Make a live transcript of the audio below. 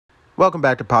Welcome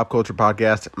back to Pop Culture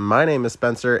Podcast. My name is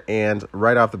Spencer, and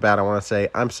right off the bat, I want to say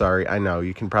I'm sorry. I know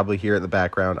you can probably hear it in the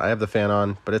background. I have the fan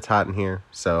on, but it's hot in here,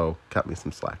 so cut me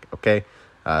some slack, okay?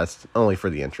 It's only for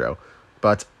the intro.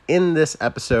 But in this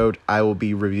episode, I will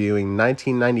be reviewing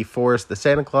 1994's The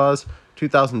Santa Claus,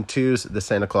 2002's The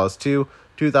Santa Claus 2,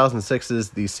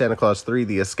 2006's The Santa Claus 3,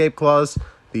 The Escape Clause,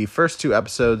 the first two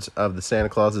episodes of The Santa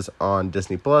Clauses on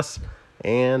Disney+,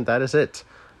 and that is it.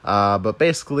 But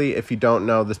basically, if you don't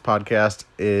know, this podcast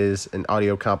is an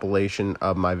audio compilation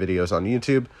of my videos on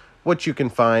YouTube, which you can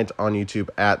find on YouTube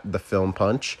at The Film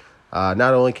Punch.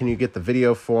 Not only can you get the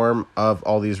video form of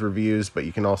all these reviews, but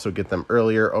you can also get them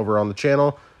earlier over on the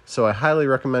channel. So I highly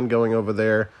recommend going over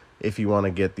there if you want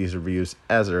to get these reviews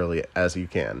as early as you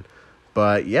can.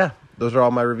 But yeah, those are all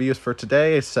my reviews for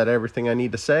today. I said everything I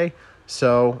need to say.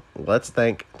 So let's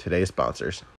thank today's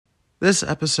sponsors. This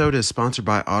episode is sponsored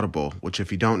by Audible, which,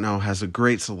 if you don't know, has a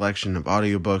great selection of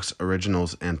audiobooks,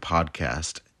 originals, and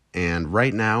podcasts. And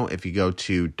right now, if you go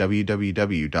to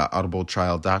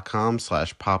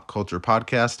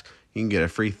www.audibletrial.com/popculturepodcast, you can get a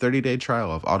free 30-day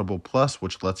trial of Audible Plus,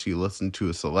 which lets you listen to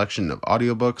a selection of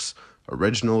audiobooks,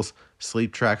 originals,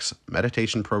 sleep tracks,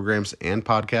 meditation programs, and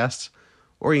podcasts.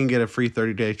 Or you can get a free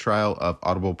 30-day trial of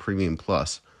Audible Premium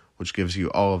Plus, which gives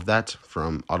you all of that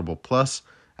from Audible Plus,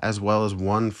 as well as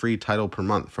one free title per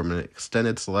month from an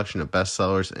extended selection of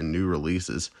bestsellers and new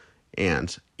releases,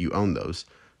 and you own those,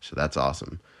 so that's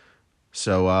awesome.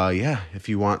 So, if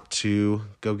you want to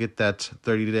go get that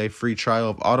 30-day free trial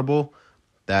of Audible,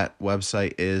 that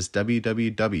website is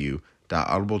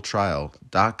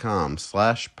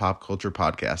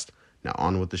www.audibletrial.com/popculturepodcast. Now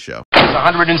on with the show. It's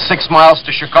 106 miles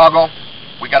to Chicago.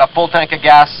 We got a full tank of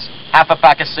gas, half a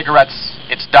pack of cigarettes.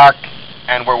 It's dark,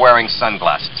 and we're wearing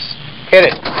sunglasses. Hit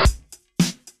it.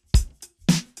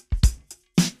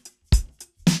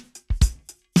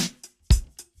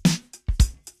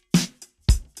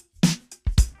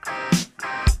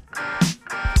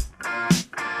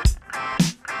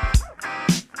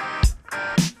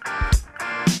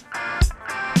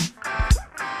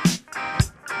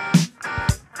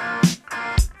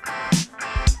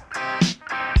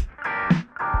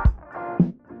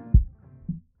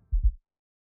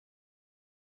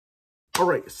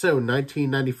 Alright, so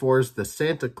 1994's The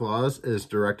Santa Claus is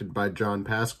directed by John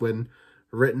Pasquin,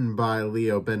 written by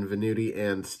Leo Benvenuti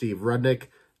and Steve Rudnick,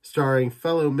 starring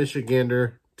fellow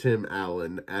Michigander Tim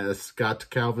Allen as Scott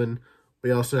Calvin.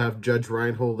 We also have Judge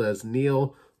Reinhold as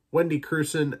Neil, Wendy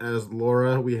Crewson as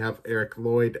Laura, we have Eric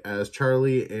Lloyd as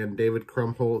Charlie, and David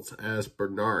Krumholtz as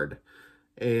Bernard.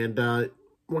 And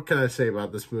what can I say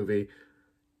about this movie?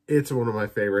 It's one of my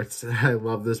favorites. I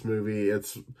love this movie.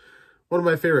 It's one of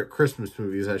my favorite Christmas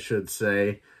movies, I should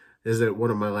say. Is it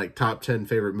one of my top 10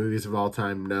 favorite movies of all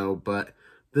time? No, but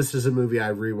this is a movie I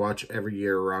rewatch every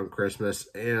year around Christmas.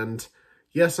 And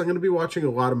yes, I'm going to be watching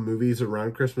a lot of movies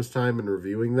around Christmas time and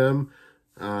reviewing them.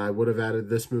 I would have added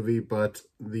this movie, but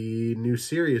the new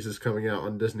series is coming out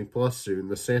on Disney Plus soon,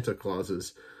 The Santa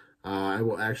Clauses. I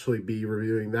will actually be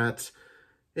reviewing that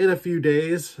in a few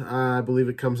days. I believe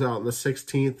it comes out on the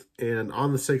 16th, and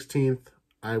on the 16th,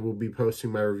 I will be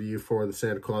posting my review for The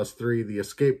Santa Claus 3, The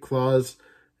Escape Clause,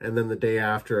 and then the day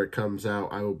after it comes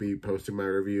out, I will be posting my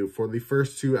review for the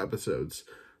first two episodes.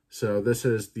 So this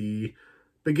is the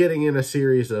beginning in a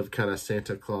series of kind of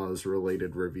Santa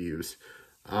Claus-related reviews.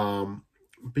 But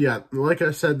yeah, like I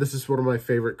said, this is one of my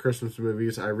favorite Christmas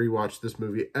movies. I rewatch this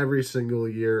movie every single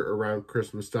year around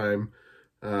Christmas time.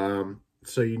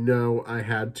 So you know I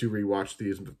had to rewatch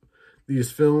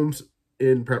these films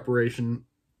in preparation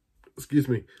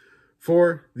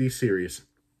for the series.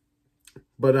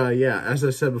 But as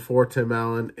I said before, Tim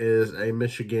Allen is a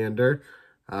Michigander,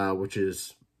 which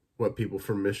is what people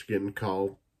from Michigan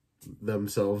call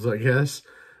themselves, I guess.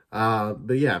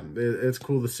 But yeah, it's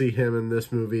cool to see him in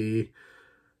this movie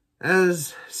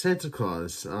as Santa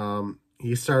Claus.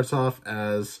 He starts off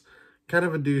as kind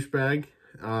of a douchebag.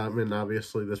 And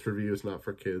obviously this review is not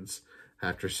for kids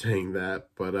after saying that,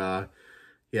 but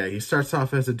yeah, he starts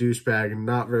off as a douchebag,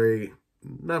 not very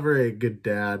good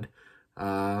dad.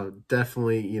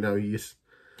 Definitely, he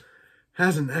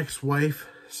has an ex-wife,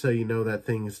 so you know that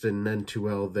things didn't end too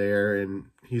well there, and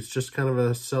he's just kind of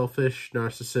a selfish,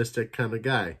 narcissistic kind of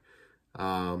guy.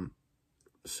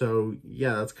 So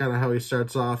yeah, that's kind of how he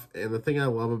starts off, and the thing I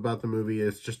love about the movie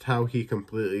is just how he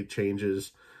completely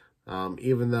changes.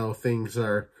 Even though things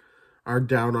are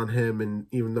down on him, and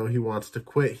even though he wants to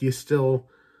quit, he still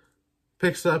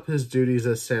picks up his duties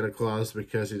as Santa Claus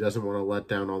because he doesn't want to let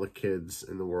down all the kids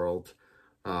in the world.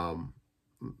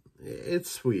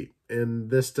 It's sweet, and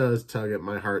this does tug at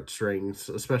my heartstrings,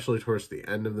 especially towards the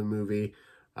end of the movie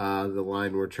The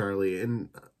line where Charlie, and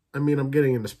I mean, I'm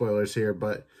getting into spoilers here,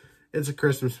 but it's a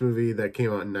Christmas movie that came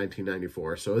out in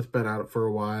 1994, so it's been out for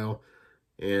a while.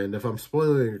 And if I'm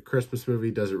spoiling a Christmas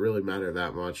movie, does it really matter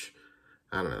that much?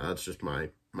 I don't know. That's just my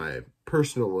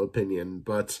personal opinion.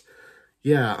 But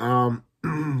yeah,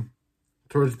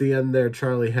 towards the end there,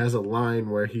 Charlie has a line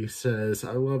where he says,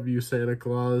 "I love you, Santa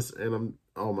Claus," and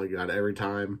oh my God, every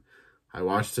time I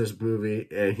watch this movie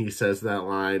and he says that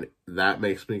line, that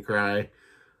makes me cry.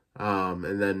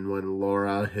 And then when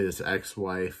Laura, his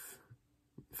ex-wife,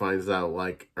 finds out,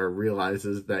 like, or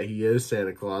realizes that he is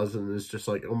Santa Claus and is just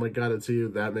like, oh my God, it's you,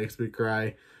 that makes me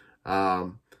cry.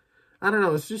 I don't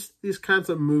know, it's just these kinds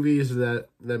of movies that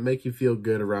make you feel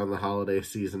good around the holiday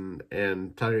season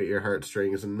and tug at your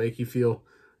heartstrings and make you feel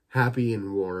happy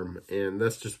and warm, and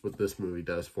that's just what this movie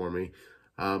does for me.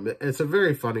 It's a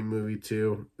very funny movie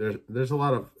too. There's a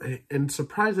lot of, and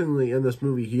surprisingly in this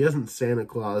movie, he isn't Santa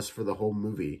Claus for the whole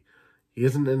movie. He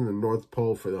isn't in the North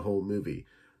Pole for the whole movie.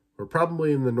 We're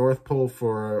probably in the North Pole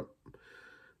for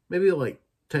maybe like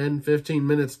 10, 15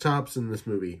 minutes tops in this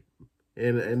movie.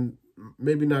 And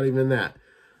maybe not even that.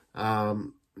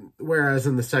 Whereas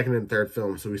in the second and third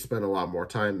films, so we spent a lot more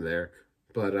time there.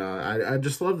 But I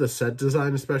just love the set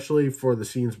design, especially for the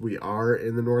scenes we are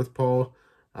in the North Pole.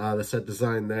 The set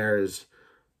design there is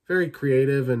very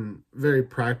creative and very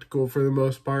practical for the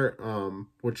most part.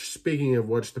 Which, speaking of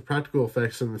which, the practical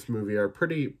effects in this movie are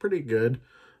pretty good.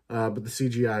 But the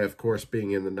CGI, of course,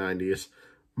 being in the 90s,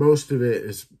 most of it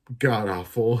is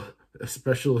god-awful,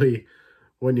 especially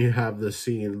when you have the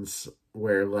scenes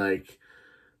where, like,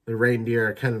 the reindeer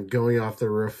are kind of going off the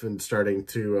roof and starting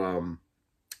to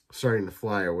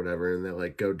fly or whatever, and they,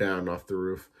 like, go down off the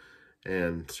roof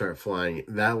and start flying.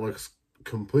 That looks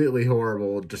completely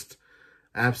horrible, just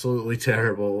absolutely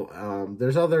terrible.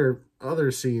 There's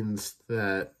other scenes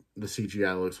that the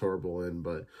CGI looks horrible in,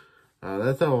 but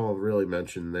that's all I'll really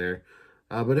mention there.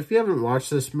 But if you haven't watched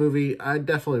this movie, I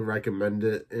definitely recommend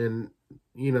it. And,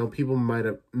 you know, people might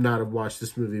have not have watched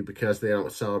this movie because they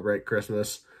don't celebrate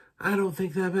Christmas. I don't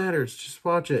think that matters. Just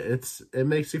watch it. It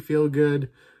makes you feel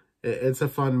good. It's a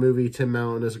fun movie. Tim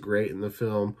Allen is great in the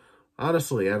film.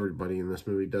 Honestly, everybody in this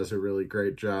movie does a really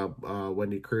great job.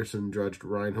 Wendy Crewson, Judge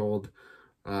Reinhold,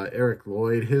 Eric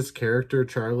Lloyd, his character,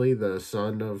 Charlie, the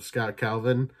son of Scott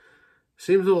Calvin,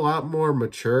 seems a lot more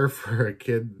mature for a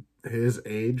kid his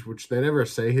age, which they never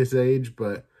say his age,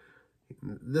 but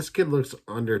this kid looks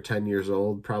under 10 years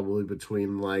old, probably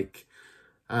between, like,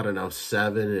 I don't know,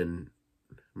 7 and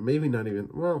maybe not even,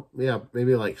 well, yeah,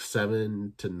 maybe like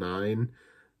 7 to 9.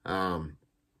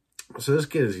 So this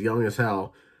kid is young as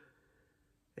hell,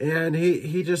 and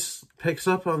he just picks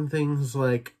up on things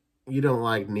like, you don't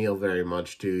like Neil very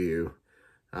much, do you?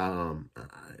 And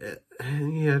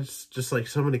he has just like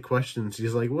so many questions.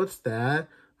 He's like, what's that?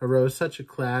 A rose such a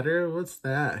clatter? What's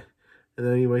that? And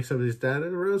then he wakes up and he's, Dad, a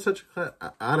rose such a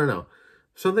clatter? I don't know.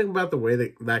 Something about the way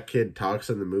that kid talks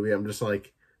in the movie, I'm just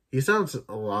like, he sounds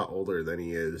a lot older than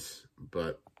he is,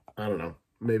 but I don't know.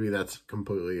 Maybe that's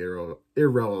completely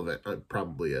irrelevant. It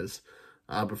probably is.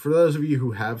 But for those of you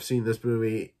who have seen this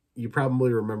movie, you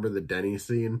probably remember the Denny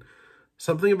scene.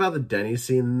 Something about the Denny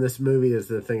scene in this movie is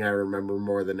the thing I remember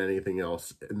more than anything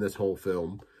else in this whole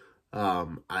film.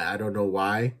 I don't know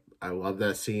why. I love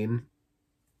that scene.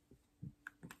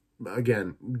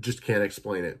 Again, just can't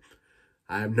explain it.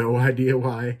 I have no idea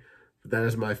why. But that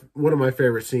is one of my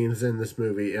favorite scenes in this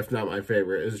movie, if not my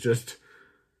favorite, is just,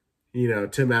 you know,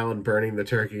 Tim Allen burning the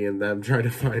turkey and them trying to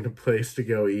find a place to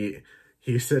go eat.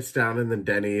 He sits down in the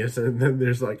Denny's, and then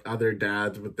there's like other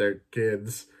dads with their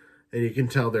kids, and you can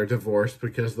tell they're divorced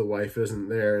because the wife isn't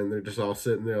there, and they're just all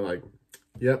sitting there like,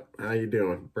 yep, how you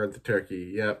doing? Burnt the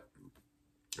turkey, yep.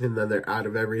 And then they're out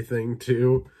of everything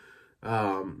too.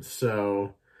 What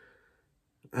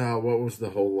was the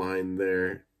whole line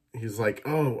there? He's like,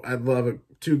 oh, I'd love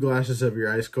 2 glasses of your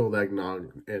ice cold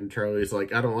eggnog. And Charlie's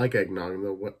like, I don't like eggnog. And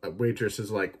the waitress is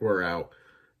like, we're out.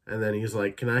 And then he's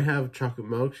like, can I have chocolate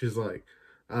milk? She's like,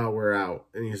 oh, we're out.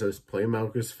 And he says, plain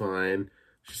milk is fine.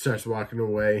 She starts walking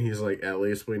away. He's like, at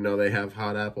least we know they have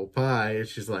hot apple pie. And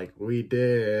she's like, we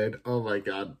did. Oh my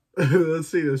God. That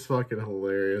scene is fucking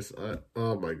hilarious.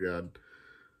 Oh my God.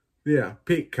 Yeah,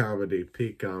 peak comedy.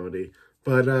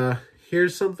 But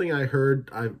here's something I heard.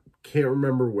 I can't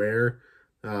remember where,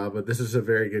 but this is a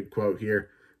very good quote here.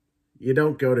 You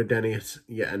don't go to Denny's,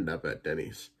 you end up at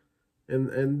Denny's.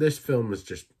 And this film is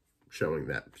just showing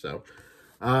that. So,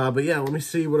 but yeah, let me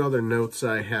see what other notes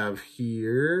I have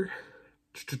here.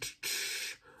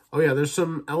 Oh yeah, there's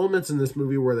some elements in this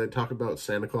movie where they talk about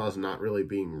Santa Claus not really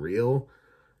being real,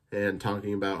 and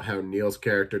talking about how Neil's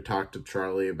character talked to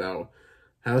Charlie about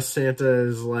how Santa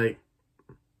is like,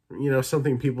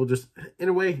 something people just, in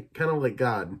a way, kind of like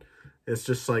God. It's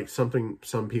just like something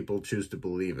some people choose to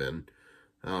believe in,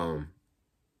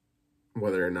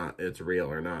 whether or not it's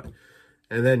real or not.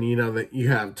 And then, that you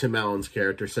have Tim Allen's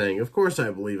character saying, of course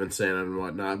I believe in Santa and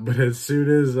whatnot. But as soon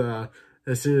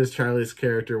as Charlie's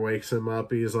character wakes him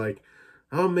up, he's like,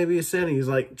 oh, maybe it's Santa. He's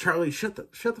like, Charlie, shut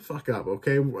the fuck up,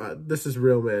 okay? This is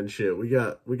real man shit. We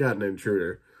got an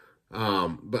intruder.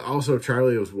 But also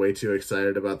Charlie was way too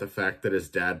excited about the fact that his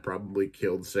dad probably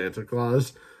killed Santa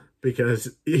Claus,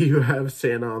 because you have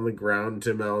Santa on the ground,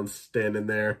 Tim Allen's standing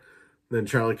there. Then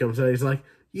Charlie comes out, he's like,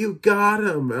 you got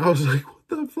him. I was like, what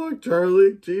the fuck,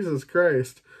 Charlie? Jesus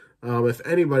Christ. If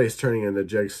anybody's turning into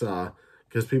Jigsaw,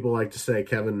 because people like to say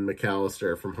Kevin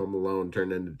McAllister from Home Alone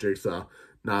turned into Jigsaw.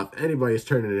 Now, if anybody's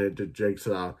turning into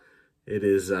Jigsaw, it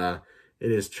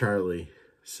is Charlie.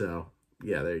 So,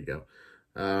 yeah, there you go.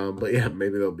 But yeah,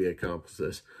 maybe they'll be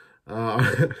accomplices.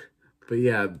 But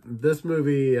yeah, this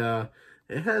movie,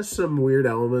 it has some weird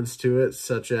elements to it,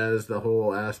 such as the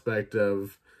whole aspect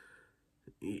of,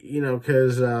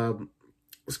 because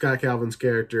Scott Calvin's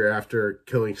character, after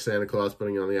killing Santa Claus,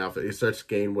 putting on the outfit, he starts to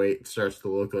gain weight, starts to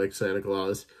look like Santa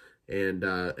Claus, and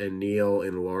Neil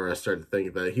and Laura start to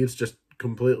think that he's just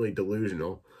completely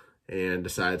delusional, and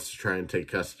decides to try and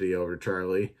take custody over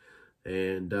Charlie.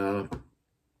 And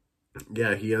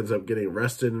yeah, he ends up getting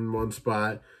arrested in one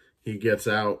spot. He gets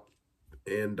out,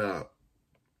 and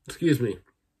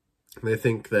they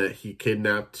think that he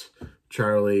kidnapped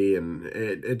Charlie, and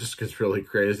it just gets really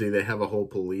crazy. They have a whole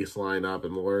police lineup,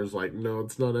 and Laura's like, no,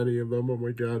 it's not any of them. Oh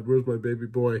my God, where's my baby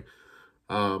boy?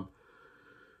 But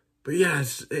yeah,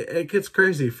 it gets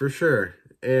crazy for sure.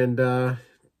 And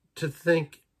to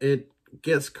think it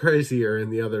gets crazier in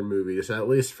the other movies, at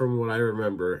least from what I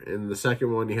remember. In the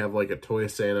second one, you have like a toy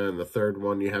Santa. In the third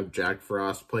one, you have Jack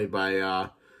Frost, played by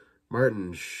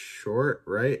Martin Short,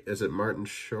 right? Is it Martin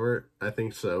Short? I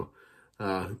think so.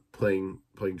 Playing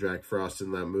Jack Frost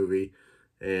in that movie,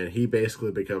 and he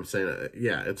basically becomes Santa.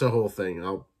 Yeah, it's a whole thing.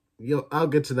 I'll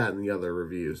get to that in the other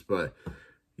reviews, but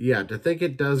yeah, to think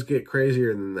it does get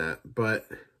crazier than that. But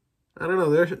I don't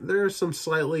know. There are some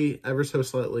ever so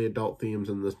slightly adult themes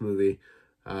in this movie.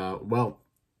 Well,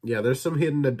 yeah, there's some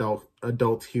hidden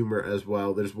adult humor as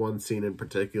well. There's one scene in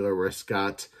particular where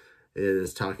Scott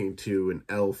is talking to an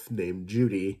elf named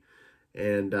Judy,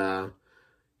 and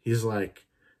he's like,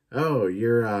 oh,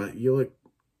 you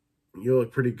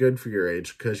look pretty good for your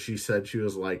age, because she said she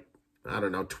was like, I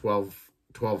don't know,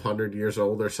 1,200 years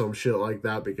old or some shit like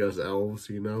that, because elves,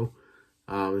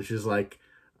 and she's like,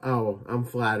 oh, I'm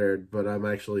flattered, but I'm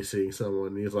actually seeing someone.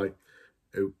 And he's like,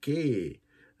 okay.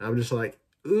 I'm just like,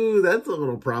 ooh, that's a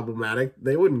little problematic.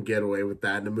 They wouldn't get away with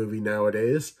that in a movie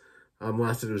nowadays,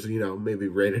 unless it was, maybe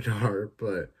rated R.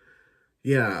 But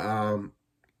yeah,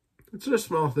 it's just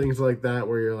small things like that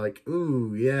where you're like,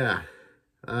 ooh, yeah,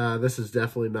 this is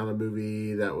definitely not a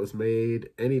movie that was made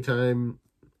anytime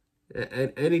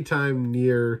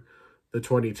near the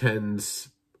 2010s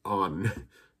on.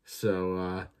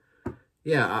 So,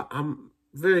 yeah, I'm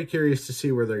very curious to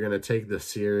see where they're going to take the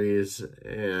series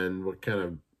and what kind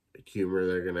of humor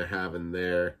they're going to have in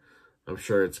there. I'm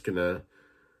sure it's going to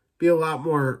be a lot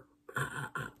more.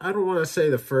 I don't want to say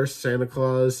the first Santa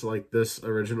Claus, like this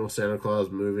original Santa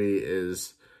Claus movie,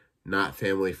 is not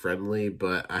family friendly,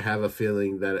 but I have a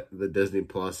feeling that the Disney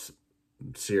Plus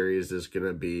series is going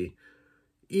to be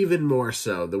even more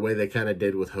so, the way they kind of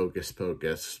did with Hocus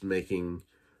Pocus, making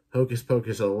Hocus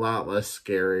Pocus a lot less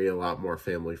scary, a lot more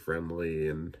family friendly,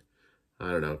 and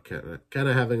I don't know, kind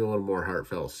of having a little more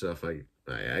heartfelt stuff, I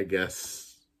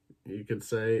guess you could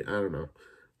say. I don't know.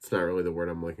 It's not really the word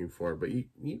I'm looking for, but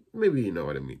maybe you know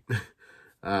what I mean.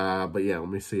 But yeah, let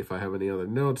me see if I have any other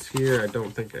notes here. I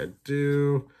don't think I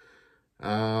do.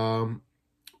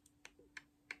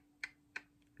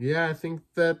 Yeah, I think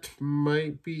that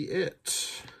might be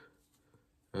it.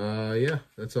 Yeah,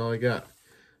 that's all I got.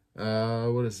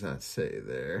 What does that say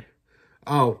there?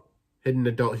 Oh, hidden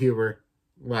adult humor.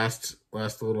 Last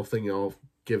little thing I'll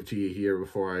give to you here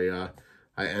before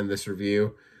I end this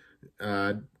review.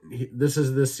 This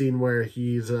is the scene where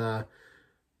he's the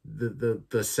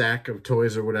sack of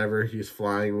toys or whatever, he's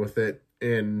flying with it,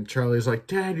 and Charlie's like,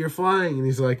 Dad, you're flying, and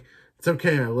he's like, it's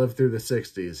okay, I lived through the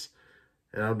 60s.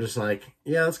 And I'm just like,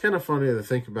 yeah, it's kind of funny to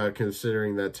think about,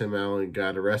 considering that Tim Allen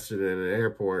got arrested in an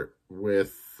airport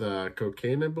with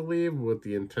cocaine, I believe, with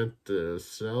the intent to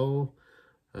sell.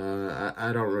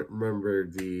 I don't remember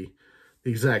the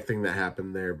exact thing that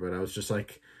happened there, but I was just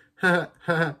like, ha,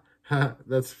 ha, ha,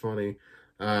 that's funny.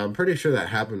 I'm pretty sure that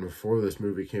happened before this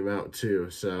movie came out, too.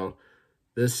 So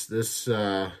this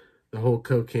the whole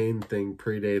cocaine thing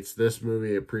predates this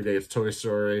movie. It predates Toy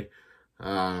Story.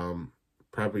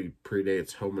 Probably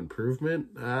predates Home Improvement.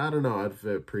 I don't know if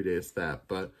it predates that,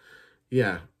 but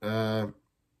yeah,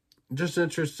 just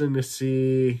interesting to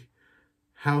see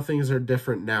how things are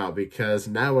different now, because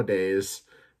nowadays,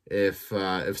 if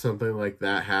something like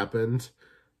that happened,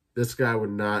 this guy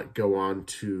would not go on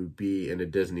to be in a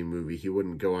Disney movie. He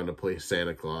wouldn't go on to play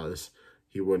Santa Claus.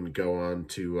 He wouldn't go on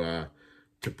to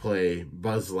play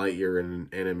Buzz Lightyear in an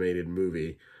animated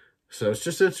movie. So it's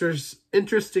just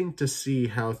interesting to see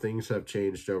how things have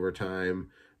changed over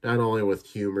time, not only with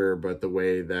humor, but the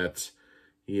way that,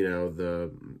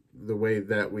 the way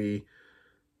that we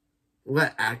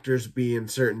let actors be in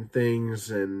certain things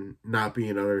and not be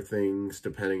in other things,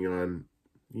 depending on,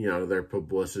 their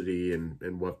publicity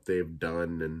and what they've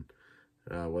done,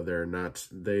 and whether or not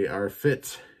they are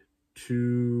fit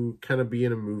to kind of be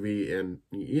in a movie, and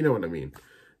you know what I mean.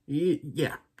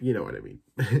 Yeah, you know what I mean.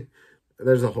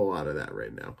 There's a whole lot of that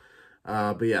right now.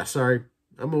 But yeah, sorry,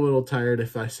 I'm a little tired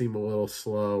if I seem a little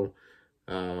slow.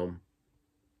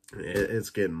 It's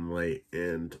getting late,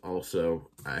 and also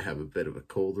I have a bit of a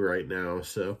cold right now,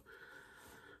 so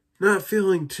not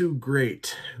feeling too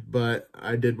great. But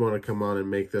I did want to come on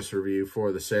and make this review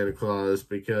for the Santa Claus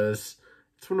because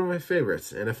it's one of my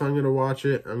favorites, and if I'm going to watch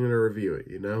it, I'm going to review it,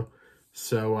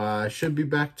 So I should be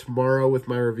back tomorrow with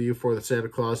my review for the Santa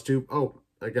Claus 2. Oh,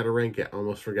 I got to rank it.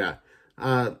 Almost forgot.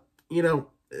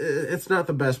 It's not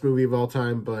the best movie of all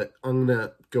time, but I'm going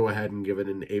to go ahead and give it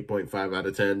an 8.5 out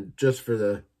of 10, just for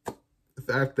the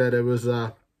fact that it was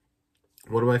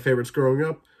one of my favorites growing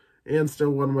up, and still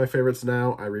one of my favorites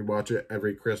now. I rewatch it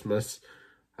every Christmas.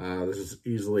 This is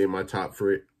easily in my top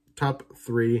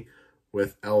three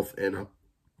with Elf and,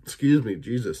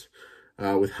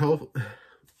 with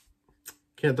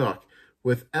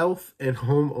with Elf and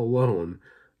Home Alone.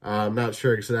 I'm not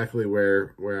sure exactly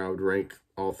where I would rank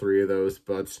all three of those,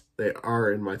 but they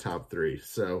are in my top three.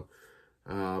 So,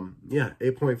 yeah,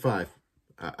 8.5.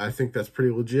 I think that's pretty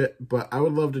legit, but I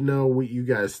would love to know what you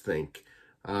guys think.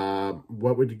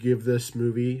 What would you give this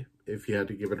movie if you had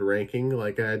to give it a ranking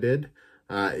like I did?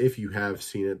 If you have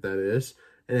seen it, that is.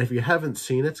 And if you haven't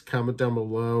seen it, comment down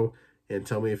below and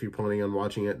tell me if you're planning on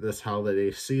watching it this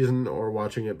holiday season or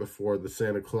watching it before the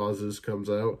Santa Clauses comes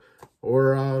out.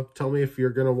 Or tell me if you're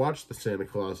going to watch the Santa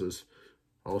Clauses.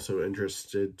 Also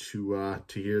interested to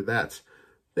hear that.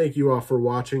 Thank you all for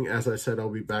watching. As I said, I'll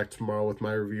be back tomorrow with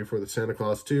my review for the Santa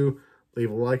Claus 2.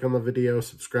 Leave a like on the video,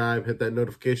 subscribe, hit that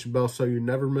notification bell so you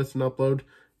never miss an upload,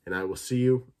 and I will see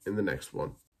you in the next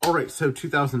one. Alright, so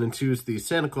 2002's The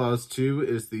Santa Claus 2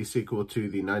 is the sequel to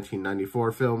the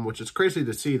 1994 film, which is crazy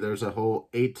to see. There's a whole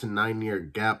 8 to 9 year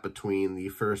gap between the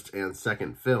first and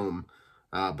second film,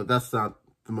 but that's not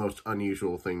the most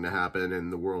unusual thing to happen in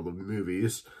the world of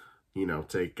movies.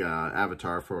 Take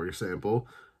Avatar, for example.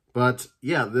 But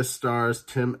yeah, this stars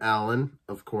Tim Allen,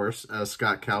 of course, as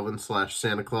Scott Calvin /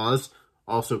 Santa Claus.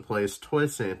 Also plays Toy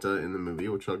Santa in the movie,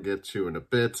 which I'll get to in a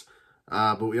bit.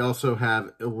 But we also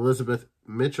have Elizabeth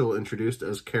Mitchell introduced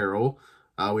as Carol.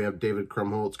 We have David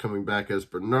Krumholtz coming back as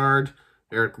Bernard.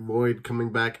 Eric Lloyd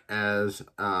coming back as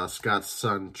Scott's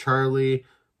son, Charlie.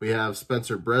 We have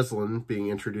Spencer Breslin being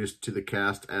introduced to the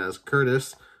cast as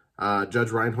Curtis.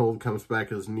 Judge Reinhold comes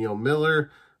back as Neil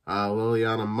Miller.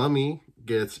 Liliana Mummy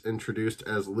gets introduced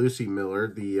as Lucy Miller,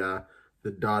 the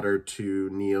daughter to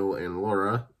Neil and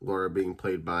Laura. Laura being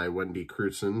played by Wendy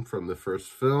Crewson from the first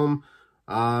film.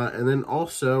 And then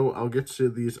also, I'll get to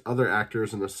these other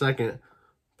actors in a second,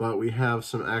 but we have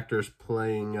some actors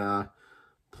playing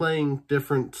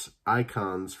different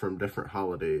icons from different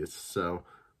holidays. So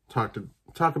talk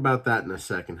about that in a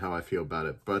second, how I feel about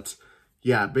it. But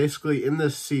yeah, basically in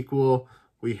this sequel,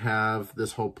 we have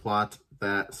this whole plot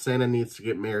that Santa needs to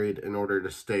get married in order to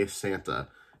stay Santa.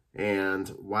 And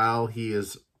while he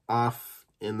is off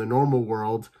in the normal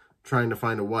world trying to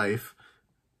find a wife,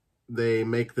 they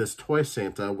make this toy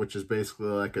Santa, which is basically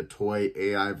like a toy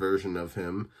AI version of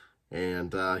him.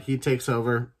 And he takes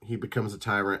over. He becomes a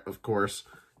tyrant, of course,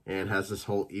 and has this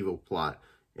whole evil plot.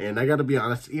 And I gotta be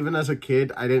honest, even as a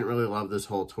kid, I didn't really love this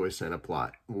whole Toy Santa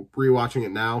plot. Rewatching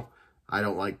it now, I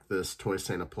don't like this Toy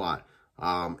Santa plot.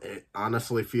 It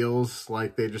honestly feels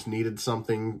like they just needed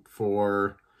something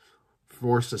for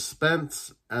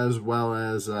suspense, as well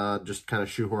as just kind of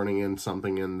shoehorning in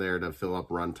something in there to fill up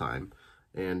runtime.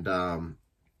 And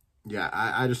yeah,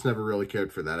 I just never really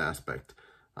cared for that aspect.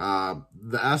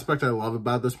 The aspect I love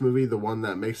about this movie, the one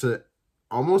that makes it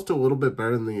almost a little bit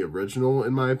better than the original,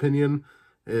 in my opinion,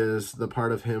 is the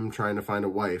part of him trying to find a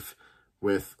wife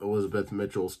with Elizabeth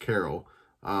Mitchell's Carol.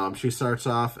 She starts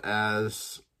off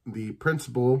as the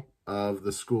principal of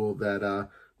the school that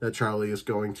that Charlie is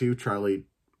going to. Charlie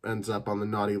ends up on the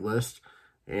naughty list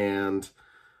and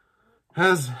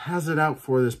has it out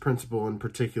for this principal in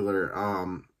particular.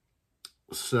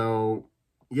 So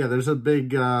yeah, there's a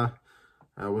big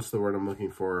what's the word I'm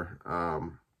looking for?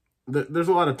 There's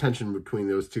a lot of tension between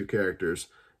those two characters,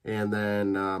 and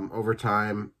then over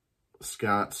time,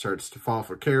 Scott starts to fall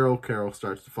for Carol. Carol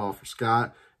starts to fall for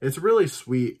Scott. It's really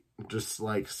sweet, just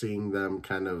like seeing them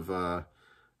kind of I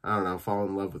don't know, fall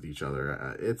in love with each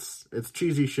other. It's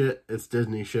cheesy shit. It's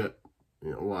Disney shit.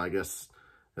 You know, well, I guess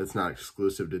it's not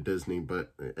exclusive to Disney,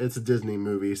 but it's a Disney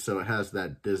movie, so it has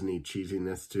that Disney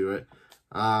cheesiness to it.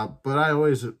 But I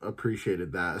always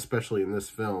appreciated that, especially in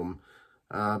this film,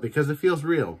 because it feels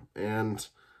real, and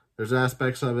there's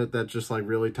aspects of it that just like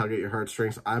really tug at your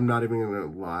heartstrings. I'm not even gonna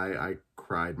lie, I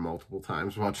cried multiple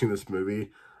times watching this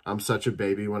movie. I'm such a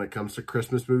baby when it comes to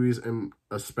Christmas movies, and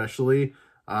especially,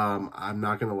 I'm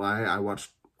not gonna lie, I watched,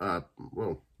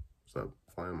 whoa, is that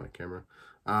fly on my camera?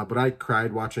 But I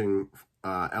cried watching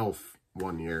Elf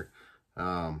one year.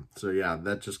 So yeah,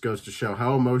 that just goes to show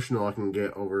how emotional I can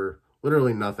get over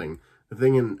literally nothing. The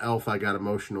thing in Elf I got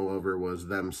emotional over was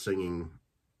them singing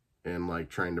and like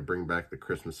trying to bring back the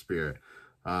Christmas spirit.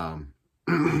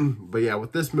 But yeah,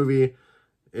 with this movie,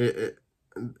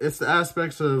 it's the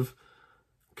aspects of,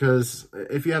 because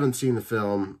if you haven't seen the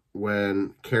film,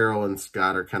 when Carol and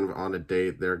Scott are kind of on a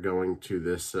date, they're going to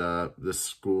this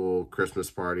school Christmas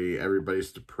party.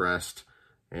 Everybody's depressed,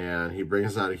 and he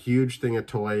brings out a huge thing of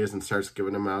toys and starts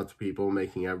giving them out to people,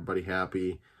 making everybody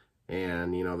happy.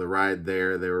 And, you know, the ride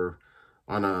there, they were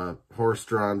on a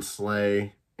horse-drawn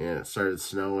sleigh, and it started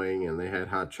snowing, and they had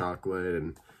hot chocolate,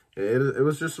 and it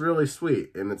was just really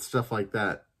sweet. And it's stuff like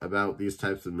that about these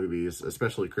types of movies,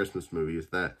 especially Christmas movies,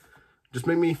 that just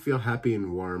make me feel happy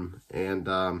and warm. And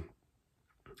I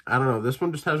don't know, this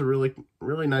one just has a really,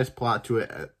 really nice plot to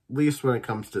it, at least when it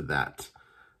comes to that.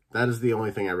 That is the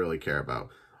only thing I really care about.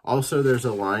 Also, there's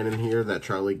a line in here that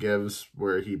Charlie gives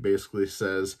where he basically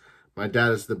says, my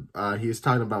dad is the, he's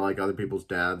talking about like other people's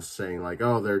dads, saying like,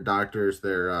 oh, they're doctors,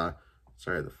 they're,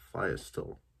 sorry, the fly is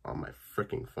still on my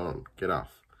freaking phone, get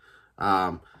off.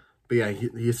 But yeah,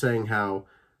 he's saying how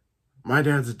my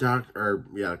dad's a doctor, or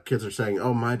yeah, kids are saying,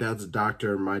 oh, my dad's a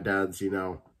doctor, my dad's, you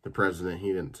know, the president. He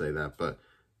didn't say that, but,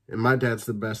 and my dad's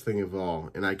the best thing of all,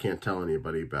 and I can't tell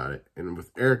anybody about it. And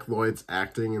with Eric Lloyd's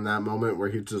acting in that moment where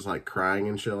he's just like crying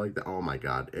and shit like that, oh my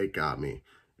God, it got me.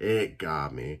 It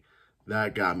got me.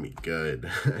 That got me good.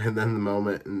 And then the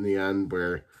moment in the end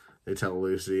where they tell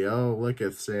Lucy, oh, look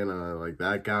at Santa, like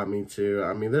that got me too.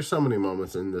 I mean, there's so many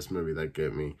moments in this movie that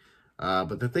get me.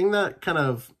 But the thing that kind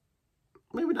of,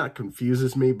 maybe not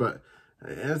confuses me, but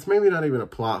it's maybe not even a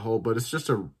plot hole, but it's just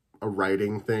a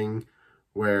writing thing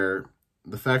where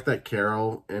the fact that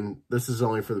Carol, and this is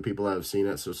only for the people that have seen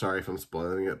it, so sorry if I'm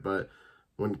spoiling it, but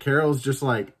when Carol's just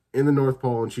like in the North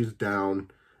Pole and she's down,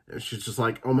 and she's just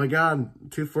like, oh my God,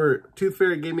 Tooth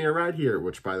Fairy gave me a ride here,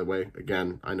 which by the way,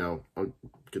 again, I know, I'll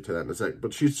get to that in a sec,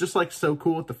 but she's just like so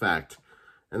cool with the fact.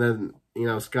 And then, you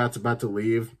know, Scott's about to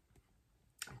leave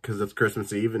because it's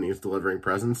Christmas Eve and he's delivering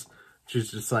presents.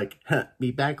 She's just like,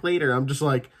 be back later. I'm just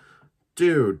like,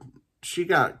 dude, she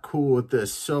got cool with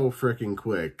this so freaking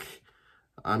quick.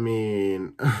 I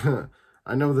mean,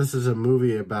 I know this is a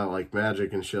movie about like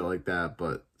magic and shit like that,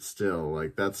 but still,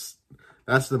 like that's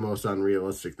the most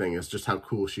unrealistic thing, is just how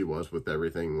cool she was with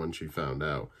everything when she found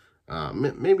out.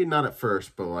 Maybe not at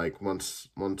first, but like once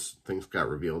things got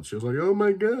revealed, she was like, oh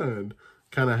my God.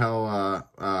 Kind of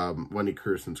how Wendy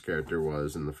Crusen's character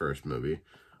was in the first movie,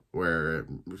 where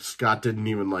Scott didn't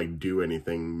even like do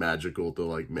anything magical to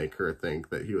like make her think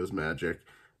that he was magic.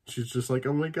 She's just like,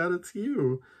 oh my God, it's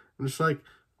you. I'm just like,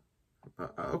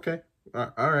 okay,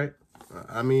 all right.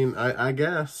 I mean, I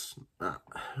guess.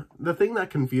 The thing that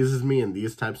confuses me in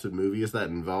these types of movies that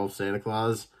involve Santa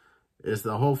Claus is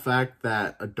the whole fact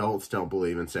that adults don't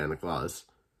believe in Santa Claus.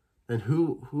 And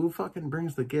who fucking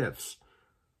brings the gifts?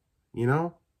 You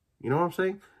know? You know what I'm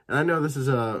saying? And I know this is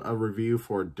a review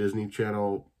for a Disney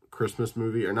Channel Christmas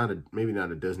movie, or maybe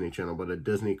not a Disney Channel, but a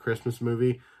Disney Christmas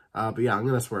movie. But yeah, I'm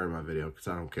going to swear in my video because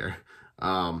I don't care.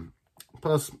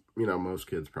 Plus, you know, most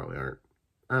kids probably aren't.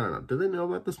 I don't know. Do they know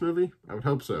about this movie? I would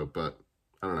hope so, but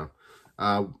I don't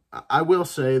know. I will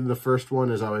say the first one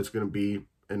is always going to be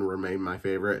and remain my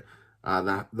favorite.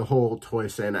 The whole Toy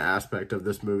Santa aspect of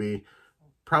this movie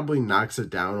probably knocks it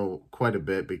down quite a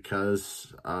bit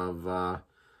because of that.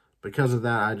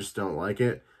 I just don't like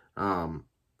it.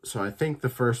 So I think the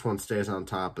first one stays on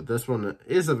top, but this one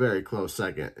is a very close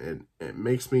second. It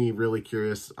makes me really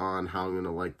curious on how I'm going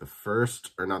to like the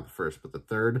first, or not the first, but the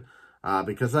third,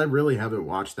 because I really haven't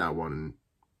watched that one in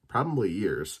probably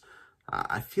years.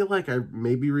 I feel like I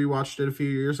maybe rewatched it a few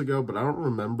years ago, but I don't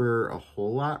remember a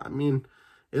whole lot. I mean,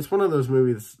 it's one of those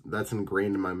movies that's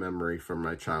ingrained in my memory from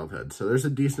my childhood. So there's a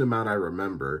decent amount I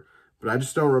remember, but I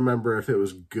just don't remember if it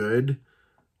was good,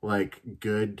 like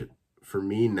good for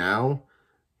me now,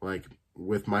 like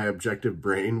with my objective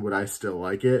brain, would I still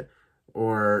like it?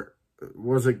 Or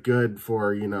was it good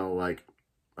for, you know, like,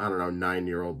 I don't know,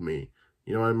 9-year-old me?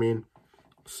 You know what I mean?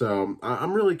 So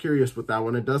I'm really curious with that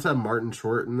one. It does have Martin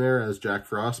Short in there as Jack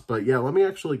Frost, but yeah, let me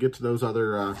actually get to those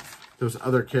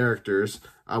other characters.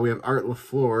 We have Art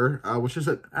LaFleur, which is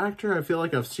an actor I feel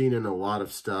like I've seen in a lot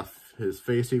of stuff. His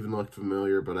face even looked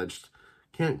familiar, but I just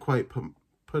can't quite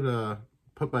put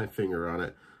my finger on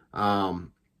it.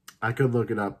 I could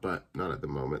look it up, but not at the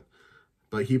moment.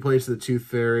 But he plays the Tooth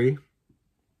Fairy,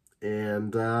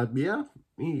 and yeah,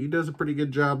 he does a pretty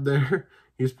good job there.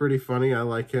 He's pretty funny. I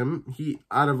like him.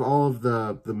 Out of all of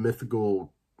the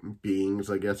mythical beings,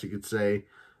 I guess you could say,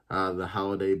 the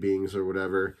holiday beings or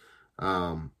whatever,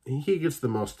 he gets the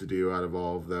most to do out of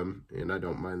all of them, and I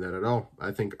don't mind that at all. I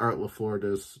think Art LaFleur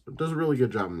does a really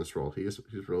good job in this role. He's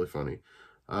really funny.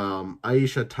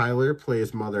 Aisha Tyler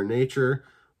plays Mother Nature,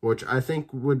 which I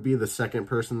think would be the second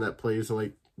person that plays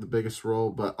like the biggest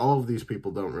role, but all of these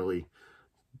people don't really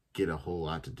get a whole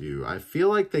lot to do. I feel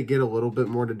like they get a little bit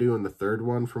more to do in the third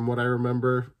one from what I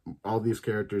remember. All these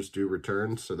characters do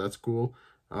return, so that's cool.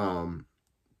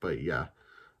 But yeah,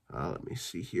 let me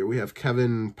see here. We have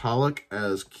Kevin Pollak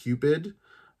as Cupid.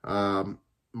 One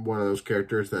of those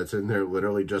characters that's in there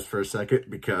literally just for a second,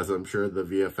 because I'm sure the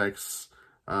VFX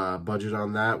budget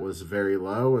on that was very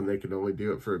low and they could only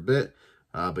do it for a bit.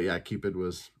 But yeah, Cupid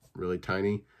was really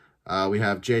tiny. We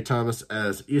have Jay Thomas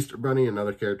as Easter Bunny,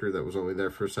 another character that was only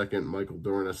there for a second. Michael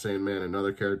Dorn as Sandman,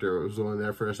 another character that was only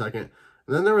there for a second.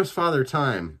 And then there was Father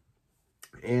Time.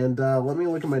 And let me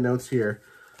look at my notes here,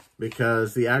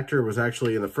 because the actor was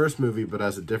actually in the first movie, but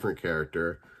as a different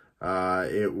character.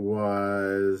 It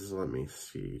was, let me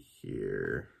see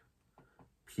here,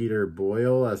 Peter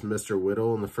Boyle as Mr.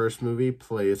 Whittle in the first movie,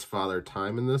 plays Father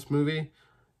Time in this movie.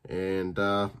 And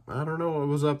I don't know what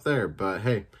was up there, but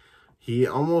hey,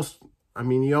 you almost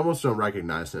don't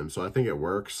recognize him, so I think it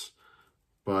works.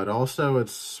 But also,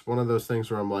 it's one of those things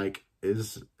where I'm like,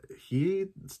 is he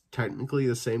technically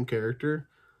the same character?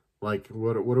 Like,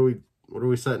 what are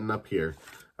we setting up here?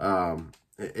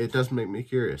 It does make me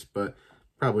curious, but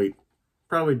probably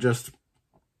just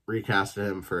recast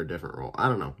him for a different role. I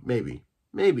don't know, maybe,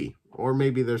 or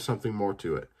maybe there's something more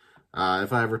to it.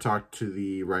 If I ever talk to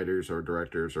the writers or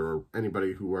directors or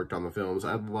anybody who worked on the films,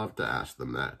 I'd love to ask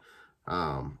them that.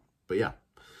 But yeah.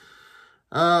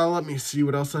 Let me see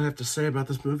what else I have to say about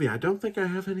this movie. I don't think I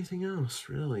have anything else,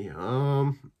 really.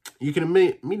 You can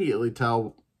immediately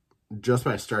tell just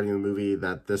by starting the movie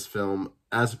that this film,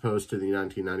 as opposed to the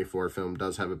 1994 film,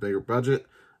 does have a bigger budget.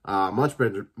 Much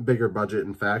bigger budget,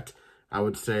 in fact. I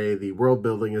would say the world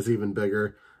building is even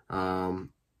bigger. You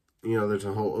know, there's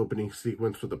a whole opening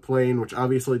sequence with a plane, which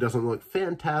obviously doesn't look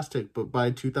fantastic, but by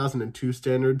 2002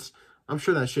 standards, I'm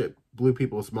sure that shit blew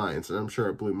people's minds, and I'm sure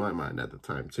it blew my mind at the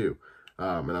time, too.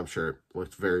 And I'm sure it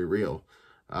looked very real.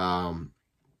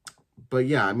 But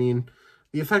yeah, I mean,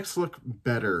 the effects look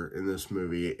better in this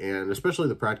movie, and especially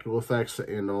the practical effects,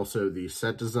 and also the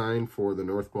set design for the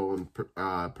North Pole in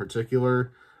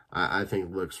particular, I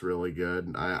think looks really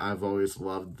good. I've always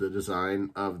loved the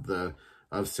design of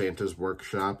Santa's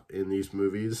workshop in these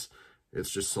movies. It's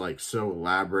just like so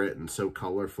elaborate and so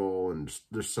colorful, and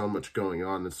there's so much going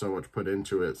on and so much put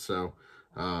into it. So,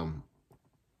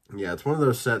 yeah, it's one of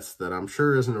those sets that I'm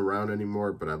sure isn't around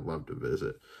anymore, but I'd love to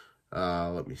visit.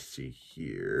 Let me see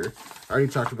here. I already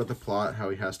talked about the plot, how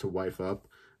he has to wife up.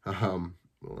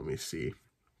 Let me see.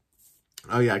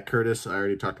 Oh yeah, Curtis, I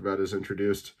already talked about, is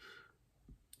introduced.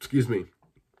 Excuse me.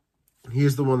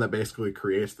 He's the one that basically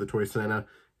creates the Toy Santa.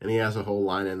 And he has a whole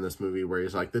line in this movie where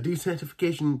he's like, the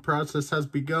desantification process has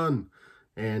begun.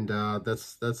 And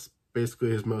that's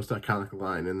basically his most iconic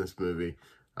line in this movie.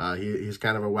 He's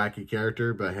kind of a wacky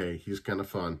character, but hey, he's kind of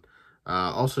fun.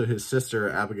 Also, his sister,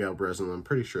 Abigail Breslin, I'm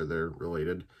pretty sure they're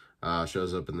related,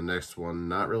 shows up in the next one.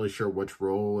 Not really sure which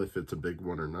role, if it's a big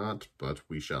one or not, but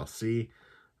we shall see.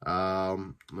 Let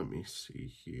me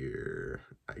see here.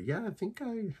 Yeah, I think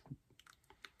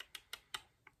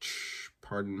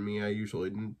pardon me, I usually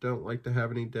don't like to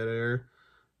have any dead air.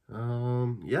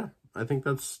 Yeah, I think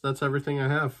that's everything I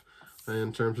have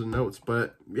in terms of notes.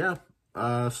 But yeah,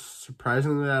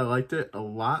 surprisingly, I liked it a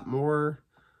lot more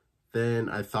than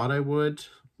I thought I would,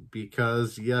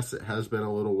 because yes, it has been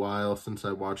a little while since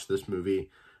I watched this movie.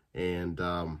 And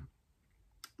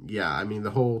yeah, I mean,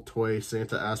 the whole toy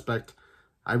Santa aspect,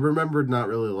 I remembered not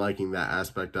really liking that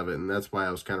aspect of it, and that's why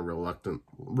I was kind of reluctant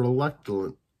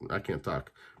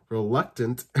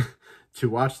to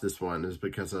watch this one, is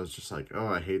because I was just like, oh,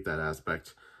 I hate that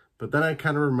aspect. But then I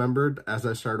kind of remembered as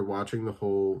I started watching the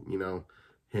whole, you know,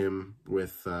 him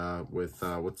with what's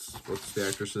the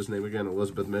actress's name again?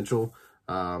 Elizabeth Mitchell,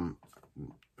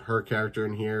 her character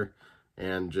in here,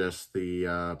 and just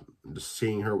just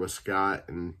seeing her with Scott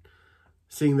and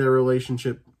seeing their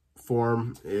relationship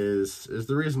form is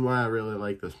the reason why I really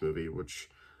like this movie, which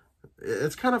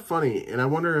it's kind of funny. And I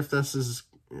wonder if this is,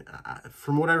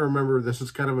 from what I remember, this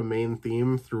is kind of a main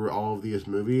theme through all of these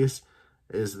movies,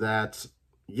 is that,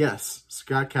 yes,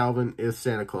 Scott Calvin is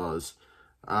Santa Claus.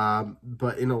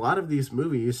 But in a lot of these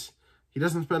movies, he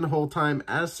doesn't spend the whole time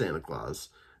as Santa Claus.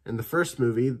 In the first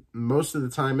movie, most of the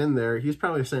time in there, he's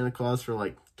probably Santa Claus for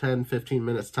like 10, 15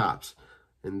 minutes tops.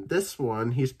 In this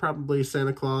one, he's probably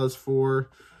Santa Claus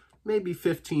for maybe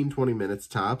 15, 20 minutes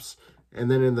tops. And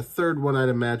then in the third one, I'd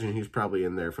imagine he's probably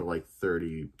in there for like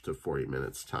 30 to 40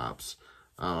 minutes tops.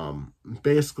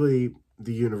 Basically,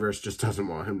 the universe just doesn't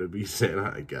want him to be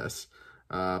Santa, I guess.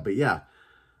 But yeah.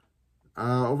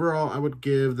 Overall, I would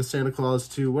give the Santa Claus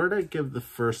 2. Where did I give the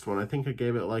first one? I think I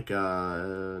gave it like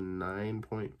a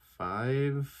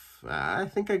 9.5. I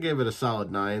think I gave it a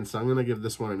solid 9, so I'm going to give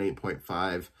this one an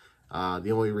 8.5.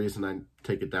 The only reason I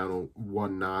take it down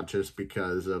one notch is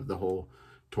because of the whole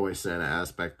Toy Santa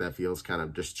aspect that feels kind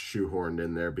of just shoehorned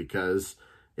in there, because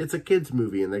it's a kid's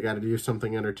movie and they got to do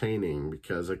something entertaining,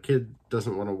 because a kid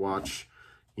doesn't want to watch,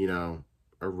 you know,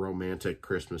 a romantic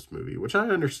Christmas movie, which I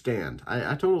understand.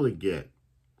 I totally get.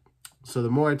 So the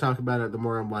more I talk about it, the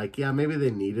more I'm like, yeah, maybe they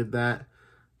needed that.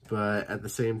 But at the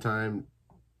same time,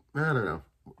 I don't know.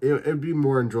 It'd be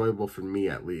more enjoyable for me,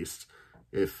 at least,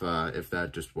 if that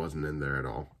just wasn't in there at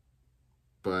all.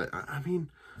 But, I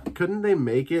mean, couldn't they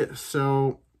make it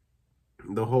so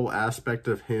the whole aspect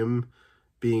of him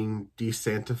being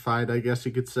desantified, I guess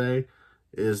you could say,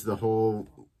 is the whole,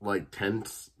 like,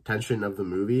 tension of the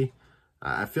movie?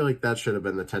 I feel like that should have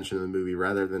been the tension of the movie,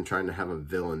 rather than trying to have a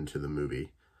villain to the movie.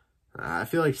 I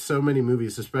feel like so many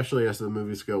movies, especially as the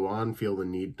movies go on, feel the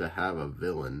need to have a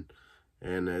villain.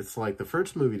 And it's like the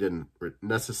first movie didn't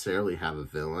necessarily have a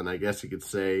villain. I guess you could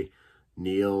say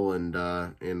Neil and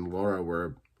Laura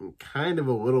were kind of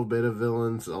a little bit of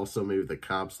villains. Also, maybe the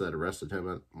cops that arrested him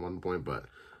at one point, but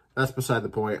that's beside the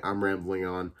point. I'm rambling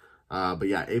on. But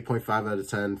yeah, 8.5 out of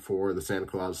 10 for the Santa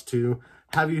Claus 2.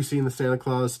 Have you seen the Santa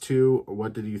Claus 2?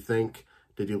 What did you think?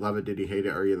 Did you love it? Did you hate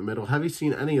it? Are you in the middle? Have you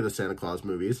seen any of the Santa Claus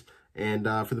movies? And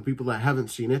for the people that haven't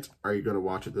seen it, are you going to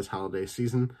watch it this holiday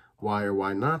season? Why or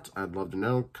why not? I'd love to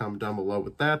know. Comment down below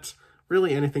with that.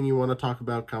 Really, anything you want to talk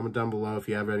about, comment down below. If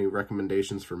you have any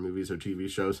recommendations for movies or TV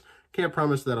shows, can't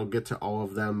promise that I'll get to all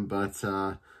of them, but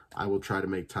I will try to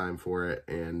make time for it.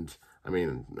 And I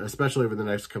mean, especially over the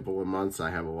next couple of months,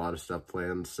 I have a lot of stuff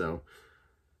planned. So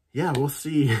yeah, we'll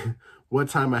see what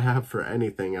time I have for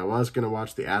anything. I was going to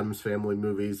watch the Addams Family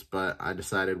movies, but I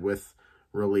decided with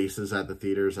releases at the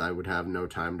theaters, I would have no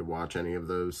time to watch any of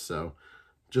those. So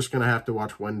just going to have to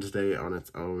watch Wednesday on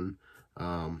its own.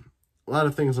 A lot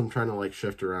of things I'm trying to like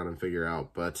shift around and figure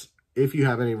out. But if you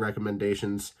have any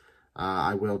recommendations,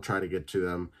 I will try to get to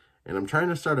them. And I'm trying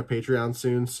to start a Patreon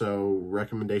soon, so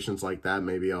recommendations like that,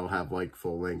 maybe I'll have like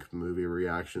full-length movie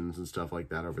reactions and stuff like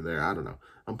that over there. I don't know.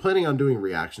 I'm planning on doing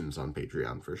reactions on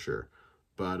Patreon for sure.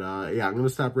 But yeah, I'm going to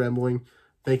stop rambling.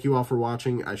 Thank you all for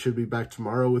watching. I should be back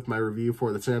tomorrow with my review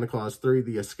for the Santa Claus 3,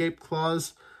 The Escape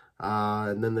Clause.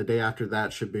 And then the day after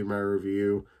that should be my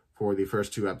review for the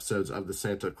first 2 episodes of the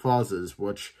Santa Clauses,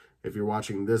 which, if you're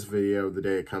watching this video the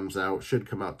day it comes out, should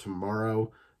come out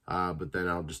tomorrow. But then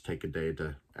I'll just take a day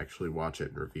to actually watch it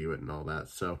and review it and all that.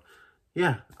 So,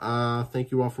 yeah, thank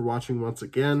you all for watching once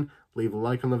again. Leave a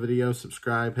like on the video,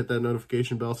 subscribe, hit that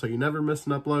notification bell so you never miss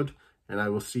an upload, and I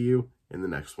will see you in the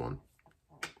next one.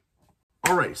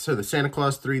 Alright, so the Santa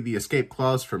Claus 3, The Escape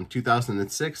Clause from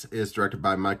 2006 is directed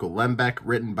by Michael Lembeck,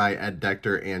 written by Ed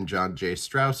Decter and John J.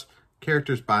 Strauss,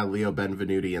 characters by Leo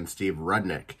Benvenuti and Steve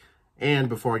Rudnick. And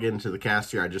before I get into the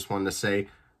cast here, I just wanted to say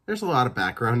there's a lot of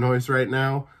background noise right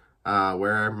now.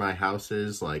 Where my house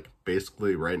is, like,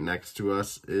 basically right next to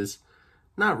us is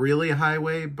not really a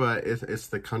highway, but it's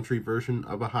the country version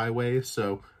of a highway.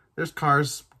 So there's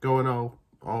cars going all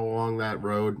along that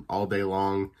road all day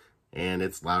long, and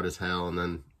it's loud as hell. And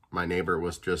then my neighbor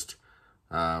was just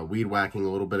weed whacking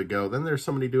a little bit ago. Then there's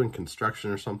somebody doing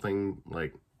construction or something,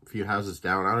 like a few houses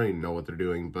down. I don't even know what they're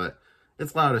doing, but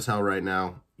it's loud as hell right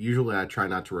now. Usually I try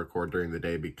not to record during the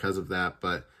day because of that,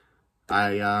 but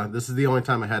this is the only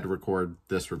time I had to record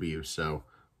this review, so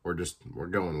we're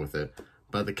going with it.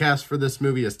 But the cast for this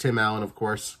movie is Tim Allen, of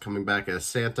course, coming back as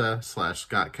Santa /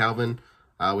 Scott Calvin.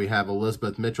 We have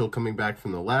Elizabeth Mitchell coming back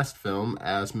from the last film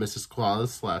as Mrs.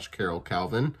 Claus / Carol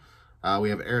Calvin. We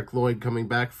have Eric Lloyd coming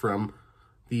back from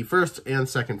the first and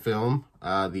second film,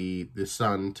 the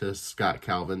son to Scott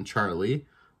Calvin, Charlie.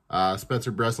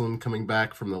 Spencer Breslin coming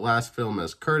back from the last film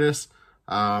as Curtis.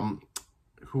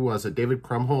 Who was it? David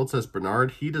Krumholtz as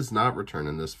Bernard. He does not return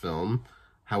in this film.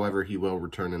 However, he will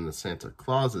return in the Santa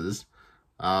Clauses.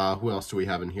 Who else do we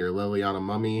have in here? Liliana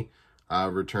Mummy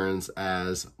returns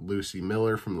as Lucy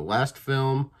Miller from the last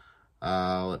film.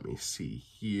 Let me see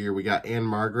here. We got Anne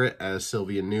Margaret as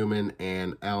Sylvia Newman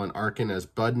and Alan Arkin as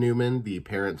Bud Newman, the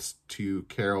parents to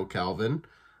Carol Calvin.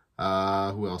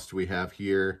 Who else do we have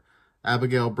here?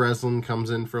 Abigail Breslin comes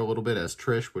in for a little bit as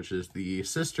Trish, which is the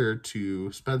sister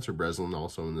to Spencer Breslin,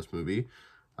 also in this movie.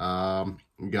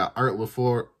 We got Art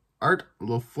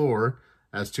LaFleur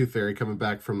as Tooth Fairy coming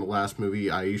back from the last movie.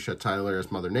 Aisha Tyler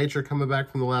as Mother Nature coming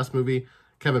back from the last movie.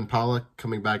 Kevin Pollak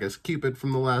coming back as Cupid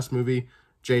from the last movie.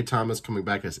 Jay Thomas coming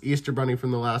back as Easter Bunny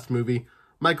from the last movie.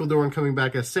 Michael Dorn coming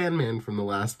back as Sandman from the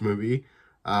last movie.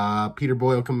 Peter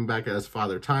Boyle coming back as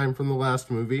Father Time from the last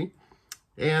movie.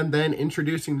 And then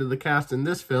introducing to the cast in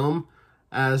this film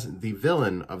as the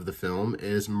villain of the film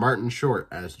is Martin Short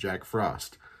as Jack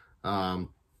Frost. So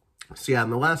yeah, in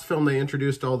the last film they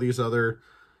introduced all these other,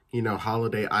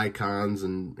 holiday icons,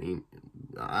 and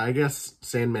I guess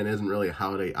Sandman isn't really a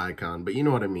holiday icon, but you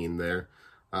know what I mean there.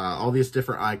 All these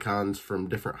different icons from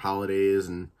different holidays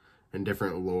and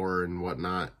different lore and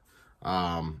whatnot.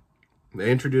 They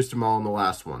introduced them all in the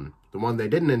last one. The one they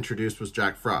didn't introduce was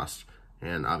Jack Frost.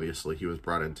 And obviously he was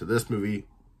brought into this movie,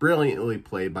 brilliantly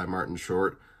played by Martin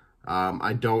Short.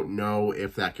 I don't know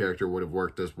if that character would have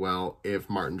worked as well if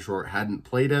Martin Short hadn't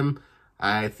played him.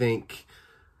 I think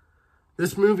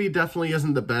this movie definitely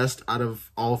isn't the best out of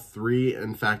all three.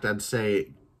 In fact, I'd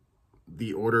say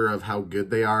the order of how good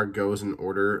they are goes in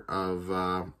order of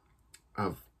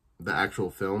the actual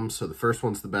film. So the first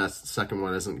one's the best, the second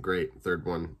one isn't great, third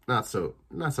one not so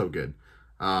good.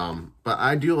 But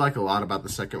I do like a lot about the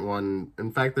second one.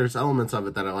 In fact, there's elements of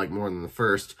it that I like more than the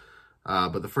first.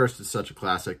 But the first is such a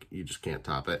classic, you just can't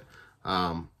top it.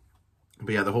 But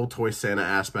yeah, the whole Toy Santa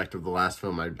aspect of the last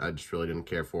film, I just really didn't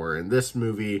care for. And this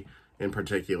movie in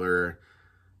particular,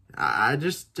 I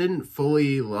just didn't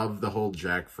fully love the whole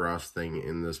Jack Frost thing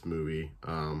in this movie.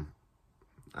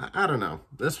 I don't know.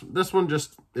 This one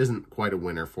just isn't quite a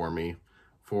winner for me.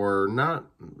 For not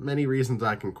many reasons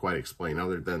I can quite explain,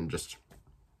 other than just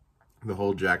the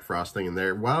whole Jack Frost thing in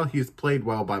there. While he's played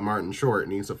well by Martin Short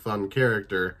and he's a fun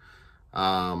character,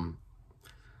 I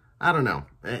don't know.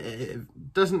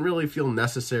 It doesn't really feel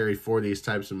necessary for these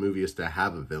types of movies to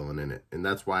have a villain in it. And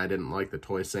that's why I didn't like the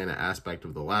Toy Santa aspect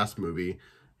of the last movie.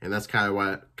 And that's kind of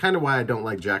why I don't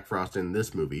like Jack Frost in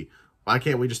this movie. Why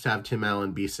can't we just have Tim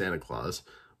Allen be Santa Claus?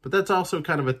 But that's also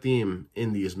kind of a theme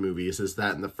in these movies, is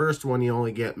that in the first one you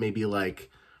only get maybe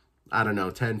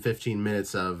 10, 15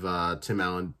 minutes of Tim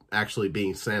Allen actually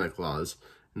being Santa Claus.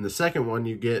 In the second one,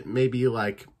 you get maybe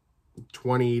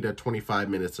 20 to 25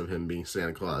 minutes of him being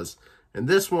Santa Claus. And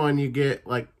this one, you get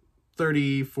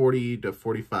 30, 40 to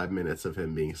 45 minutes of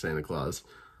him being Santa Claus.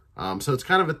 So it's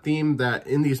kind of a theme that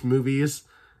in these movies,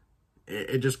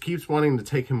 it just keeps wanting to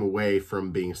take him away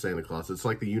from being Santa Claus. It's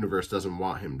like the universe doesn't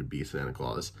want him to be Santa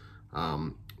Claus.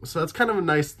 So that's kind of a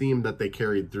nice theme that they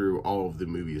carried through all of the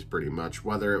movies pretty much.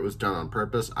 Whether it was done on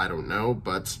purpose, I don't know.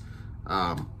 But,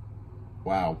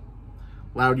 wow.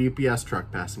 Loud UPS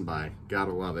truck passing by.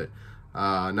 Gotta love it.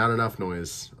 Not enough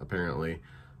noise, apparently.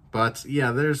 But,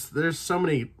 yeah, there's so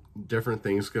many different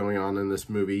things going on in this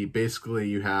movie. Basically,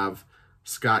 you have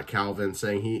Scott Calvin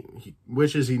saying he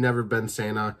wishes he'd never been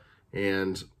Santa.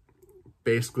 And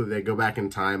basically, they go back in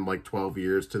time 12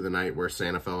 years to the night where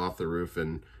Santa fell off the roof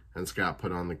and Scott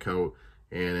put on the coat,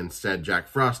 and instead Jack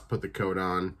Frost put the coat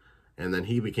on, and then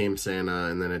he became Santa,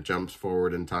 and then it jumps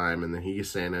forward in time, and then he's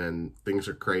Santa, and things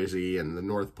are crazy, and the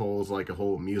North Pole's like a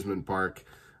whole amusement park.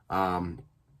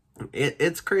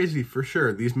 It's crazy for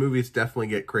sure. These movies definitely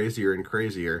get crazier and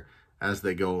crazier as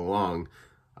they go along.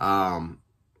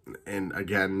 And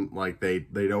again,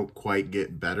 they don't quite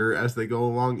get better as they go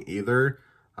along either.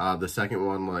 The second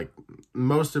one,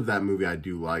 most of that movie I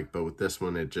do like, but with this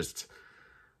one, it takes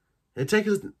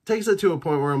it to a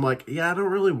point where I'm I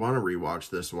don't really want to rewatch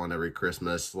this one every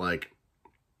Christmas. The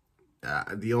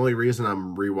only reason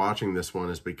I'm rewatching this one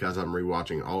is because I'm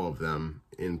rewatching all of them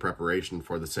in preparation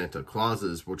for the Santa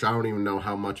Clauses, which I don't even know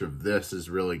how much of this is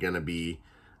really going to be.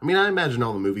 I mean, I imagine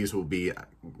all the movies will be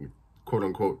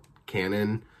quote-unquote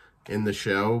canon in the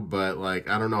show, but I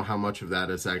don't know how much of that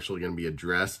is actually going to be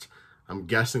addressed. I'm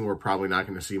guessing we're probably not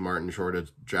going to see Martin Short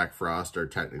as Jack Frost, or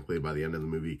technically by the end of the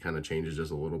movie, kind of changes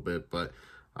just a little bit. But,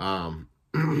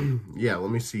 yeah, let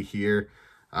me see here.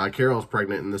 Carol's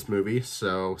pregnant in this movie,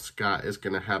 so Scott is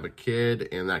going to have a kid,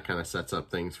 and that kind of sets up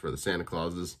things for the Santa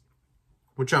Clauses,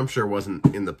 which I'm sure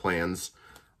wasn't in the plans.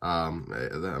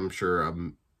 I'm sure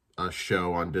a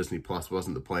show on Disney Plus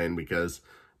wasn't the plan, because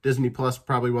Disney Plus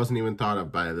probably wasn't even thought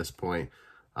of by this point.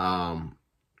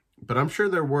 But I'm sure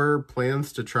there were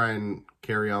plans to try and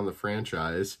carry on the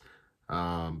franchise.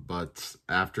 But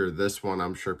after this one,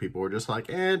 I'm sure people were just like,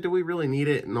 do we really need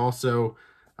it? And also,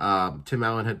 Tim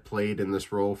Allen had played in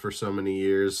this role for so many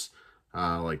years,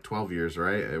 like 12 years,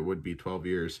 right? It would be 12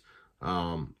 years.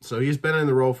 So he's been in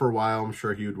the role for a while. I'm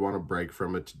sure he would want to break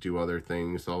from it to do other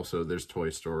things. Also, there's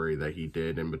Toy Story that he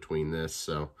did in between this.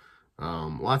 So,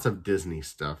 lots of Disney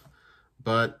stuff.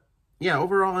 But, yeah,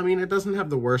 overall, I mean, it doesn't have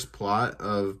the worst plot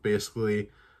of basically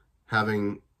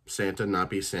having Santa not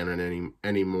be Santa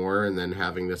anymore, and then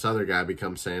having this other guy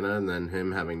become Santa, and then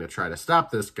him having to try to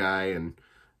stop this guy and,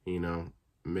 you know,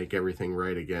 make everything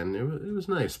right again. It was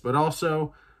nice. But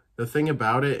also, the thing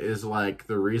about it is, like,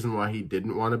 the reason why he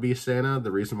didn't want to be Santa, the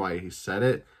reason why he said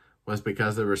it, was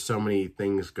because there were so many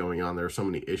things going on. There were so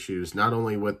many issues, not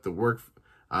only with the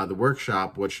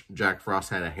workshop, which Jack Frost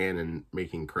had a hand in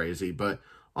making crazy, but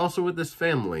also with his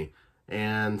family.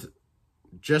 And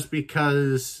just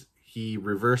because he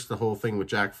reversed the whole thing with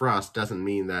Jack Frost doesn't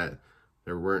mean that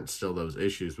there weren't still those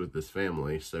issues with his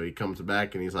family. So he comes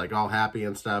back and he's like all happy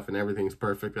and stuff and everything's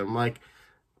perfect. I'm like,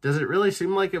 does it really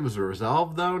seem like it was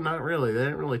resolved though? Not really. They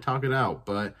didn't really talk it out.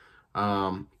 But,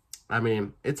 I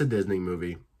mean, it's a Disney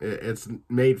movie. It's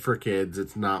made for kids.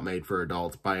 It's not made for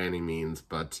adults by any means.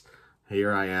 But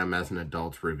here I am as an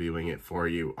adult reviewing it for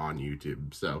you on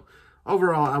YouTube. So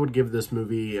overall, I would give this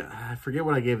movie, I forget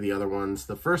what I gave the other ones.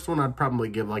 The first one I'd probably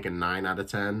give like a 9 out of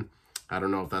 10. I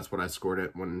don't know if that's what I scored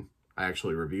it when I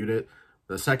actually reviewed it.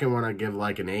 The second one I'd give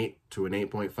like an 8 to an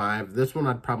 8.5. This one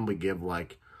I'd probably give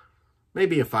like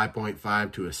maybe a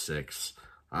 5.5 to a 6.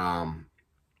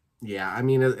 Yeah, I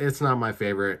mean, it's not my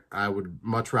favorite. I would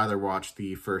much rather watch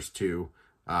the first two.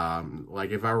 Like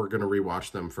if I were going to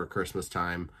rewatch them for Christmas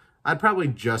time, I'd probably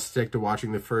just stick to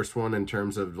watching the first one in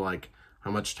terms of like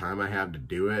how much time I have to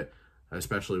do it,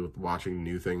 especially with watching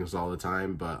new things all the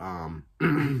time. But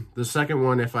the second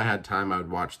one, if I had time, I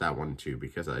would watch that one too,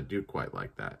 because I do quite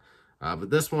like that.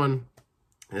 But this one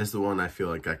is the one I feel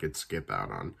like I could skip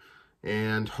out on.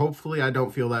 And hopefully I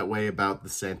don't feel that way about the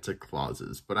Santa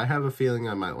Clauses, but I have a feeling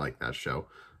I might like that show.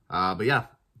 But yeah,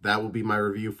 that will be my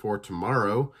review for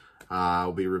tomorrow.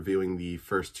 I'll be reviewing the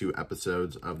first 2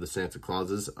 episodes of the Santa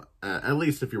Clauses, at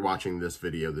least if you're watching this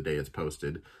video the day it's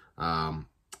posted.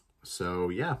 So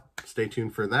yeah, stay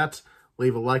tuned for that.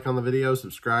 Leave a like on the video,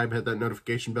 subscribe, hit that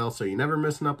notification bell so you never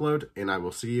miss an upload, and I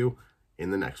will see you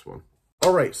in the next one.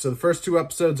 Alright, so the first 2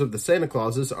 episodes of the Santa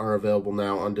Clauses are available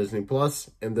now on Disney Plus,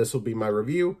 and this will be my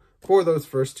review for those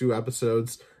first 2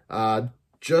 episodes.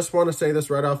 Just want to say this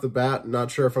right off the bat,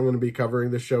 not sure if I'm going to be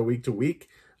covering this show week to week.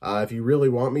 If you really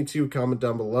want me to, comment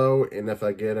down below, and if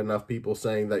I get enough people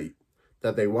saying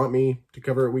that they want me to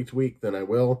cover it week to week, then I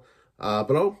will.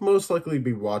 But I'll most likely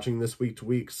be watching this week to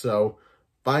week, so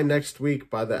by next week,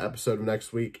 by the episode of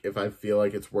next week, if I feel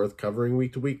like it's worth covering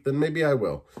week to week, then maybe I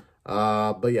will.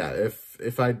 But yeah,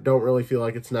 if I don't really feel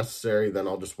like it's necessary, then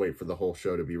I'll just wait for the whole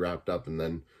show to be wrapped up and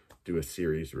then do a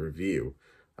series review.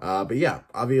 But yeah,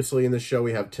 obviously in this show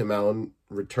we have Tim Allen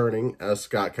returning as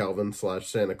Scott Calvin /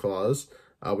 Santa Claus.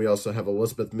 We also have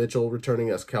Elizabeth Mitchell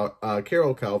returning as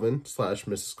Carol Calvin /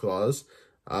 Mrs. Claus.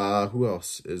 Who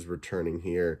else is returning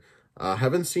here?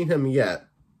 Haven't seen him yet,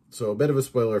 so a bit of a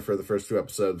spoiler for the first 2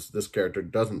 episodes. This character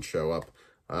doesn't show up.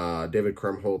 David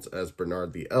Krumholtz as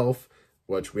Bernard the Elf,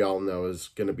 which we all know is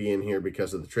going to be in here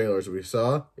because of the trailers we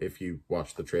saw, if you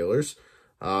watched the trailers.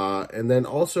 And then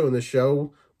also in the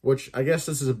show, which I guess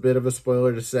this is a bit of a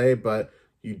spoiler to say, but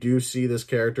you do see this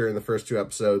character in the first 2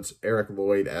 episodes, Eric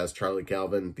Lloyd as Charlie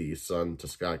Calvin, the son to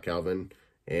Scott Calvin,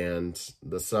 and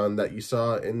the son that you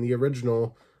saw in the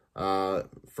original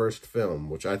first film,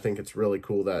 which I think it's really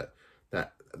cool that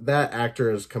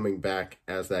actor is coming back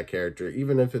as that character,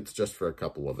 even if it's just for a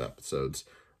couple of episodes.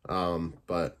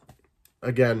 But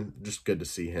again, just good to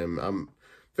see him. I'm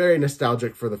very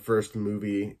nostalgic for the first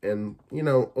movie, and, you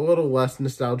know, a little less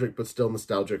nostalgic, but still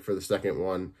nostalgic for the second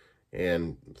one,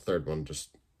 and the third one,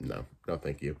 just, no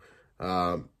thank you.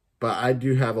 But I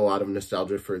do have a lot of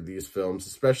nostalgia for these films,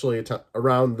 especially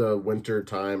around the winter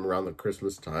time, around the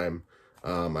Christmas time.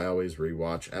 I always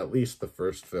rewatch at least the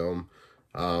first film.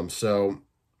 So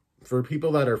for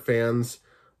people that are fans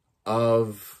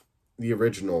of the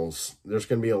originals, there's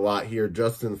going to be a lot here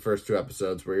just in the first 2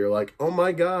 episodes where you're like, oh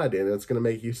my god, and it's going to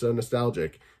make you so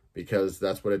nostalgic, because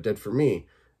that's what it did for me.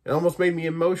 It almost made me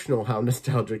emotional how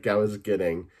nostalgic I was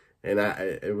getting, and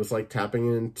it was like tapping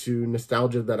into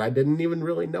nostalgia that I didn't even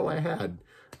really know I had.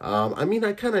 I mean,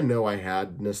 I kind of know I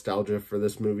had nostalgia for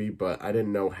this movie, but I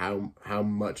didn't know how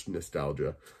much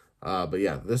nostalgia. But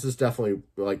yeah, this is definitely,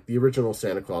 like, the original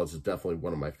Santa Claus is definitely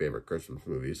one of my favorite Christmas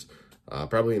movies.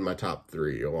 Probably in my top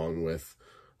 3, along with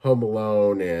Home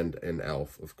Alone and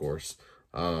Elf, of course.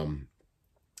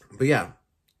 But yeah,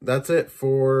 that's it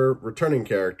for returning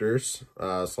characters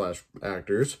slash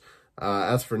actors.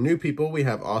 As for new people, we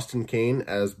have Austin Kane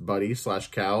as Buddy slash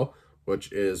Cal,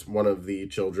 which is one of the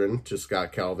children to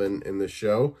Scott Calvin in this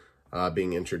show,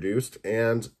 being introduced.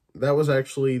 And that was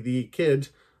actually the kid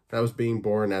that was being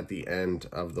born at the end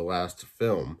of the last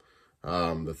film,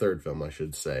 the third film, I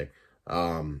should say.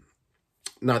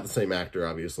 Not the same actor,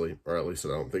 obviously, or at least I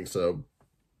don't think so.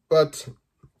 But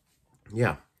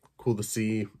yeah, cool to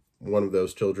see one of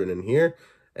those children in here.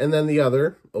 And then the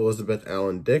other, Elizabeth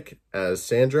Allen Dick as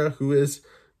Sandra, who is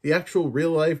the actual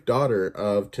real-life daughter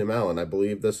of Tim Allen. I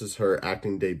believe this is her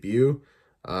acting debut.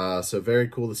 So very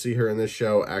cool to see her in this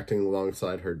show, acting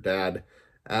alongside her dad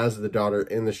as the daughter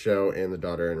in the show and the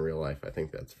daughter in real life. I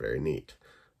think that's very neat.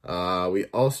 We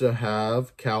also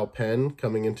have Kal Penn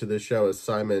coming into this show as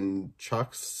Simon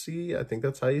Choksey. I think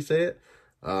that's how you say it.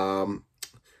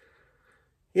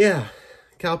 Yeah,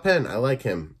 Kal Penn. I like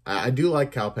him. I do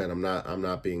like Kal Penn. I'm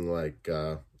not being like,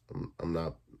 I'm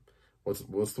not,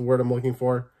 what's the word I'm looking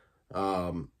for?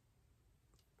 Why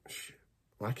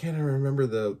can't I remember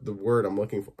the word I'm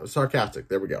looking for? Sarcastic.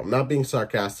 There we go. I'm not being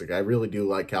sarcastic. I really do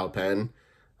like Kal Penn.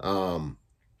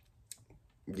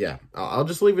 Yeah, I'll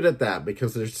just leave it at that,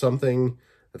 because there's something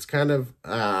that's kind of,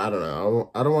 I don't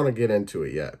know. I don't want to get into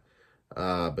it yet.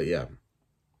 But yeah,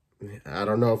 I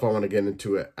don't know if I want to get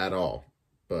into it at all,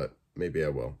 but maybe I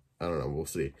will. I don't know. We'll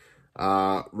see.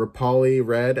 Rapali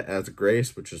Red as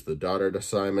Grace, which is the daughter to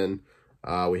Simon.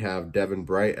 We have Devin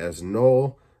Bright as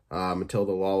Noel.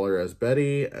 Matilda Lawler as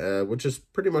Betty, which is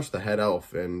pretty much the head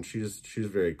elf, and she's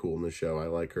very cool in the show. I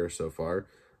like her so far.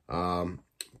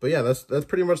 But yeah, that's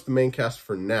pretty much the main cast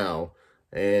for now.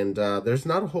 And there's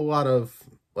not a whole lot of,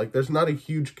 like, there's not a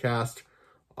huge cast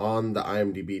on the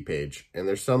IMDb page. And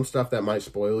there's some stuff that might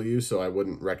spoil you, so I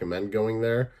wouldn't recommend going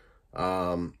there.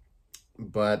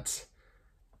 But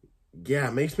yeah,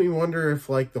 it makes me wonder if,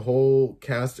 like, the whole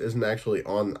cast isn't actually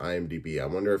on IMDb. I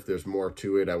wonder if there's more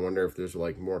to it. I wonder if there's,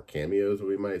 like, more cameos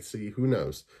we might see. Who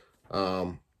knows?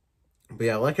 But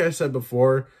yeah, like I said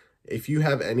before, if you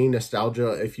have any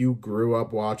nostalgia, if you grew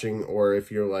up watching, or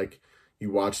if you're like, you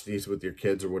watch these with your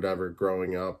kids or whatever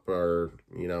growing up, or,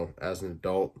 you know, as an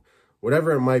adult,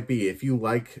 whatever it might be, if you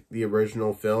like the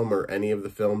original film or any of the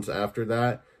films after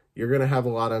that, you're going to have a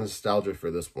lot of nostalgia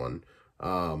for this one.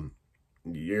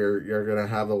 You're going to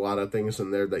have a lot of things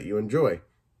in there that you enjoy.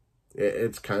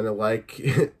 It's kind of like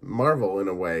Marvel in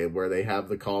a way, where they have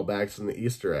the callbacks and the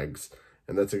Easter eggs,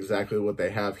 and that's exactly what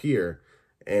they have here.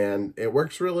 And it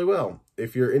works really well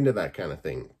if you're into that kind of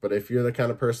thing. But if you're the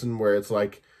kind of person where it's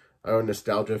like, oh,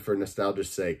 nostalgia for nostalgia's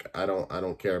sake, I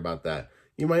don't care about that,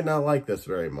 you might not like this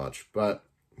very much. But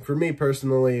for me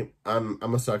personally, I'm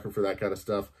a sucker for that kind of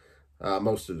stuff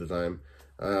most of the time.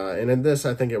 And in this,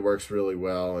 I think it works really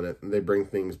well, and they bring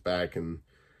things back, and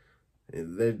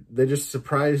they just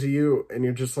surprise you, and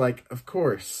you're just like, of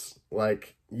course.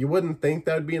 Like, you wouldn't think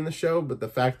that would be in the show, but the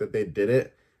fact that they did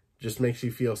it just makes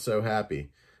you feel so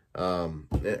happy.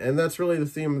 And that's really the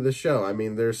theme of the show. I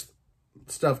mean, there's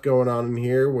stuff going on in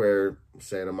here where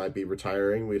Santa might be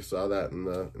retiring. We saw that in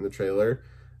the trailer.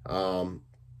 And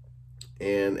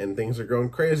things are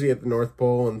going crazy at the North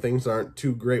Pole, and things aren't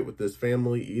too great with this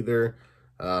family either.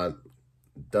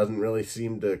 Doesn't really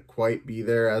seem to quite be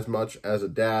there as much as a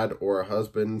dad or a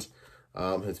husband.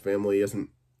 His family isn't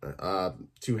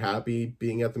too happy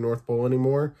being at the North Pole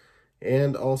anymore.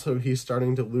 And also, he's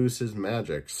starting to lose his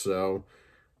magic. So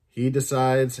he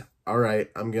decides, all right,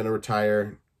 I'm going to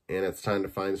retire, and it's time to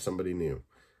find somebody new.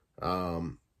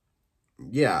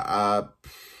 Yeah,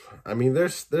 I mean,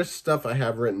 there's stuff I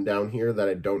have written down here that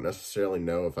I don't necessarily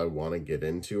know if I want to get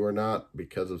into or not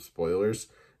because of spoilers.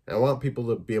 And I want people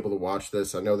to be able to watch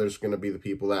this. I know there's going to be the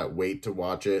people that wait to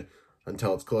watch it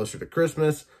until it's closer to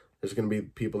Christmas. There's going to be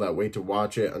people that wait to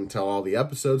watch it until all the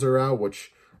episodes are out,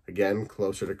 which, again,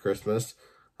 closer to Christmas.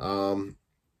 And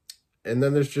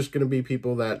then there's just going to be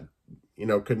people that, you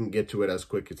know, couldn't get to it as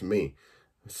quick as me.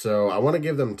 So I want to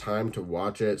give them time to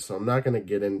watch it. So I'm not going to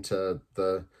get into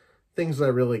the things I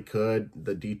really could,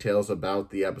 the details about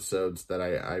the episodes that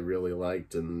I really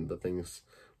liked, and the things,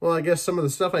 well, I guess some of the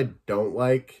stuff I don't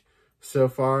like so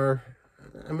far.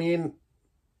 I mean,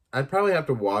 I'd probably have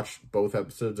to watch both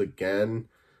episodes again,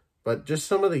 but just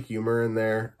some of the humor in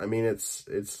there, I mean,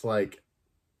 it's like,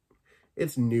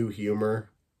 it's new humor.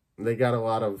 They got a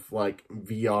lot of, like,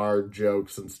 VR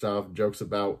jokes and stuff, jokes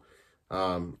about,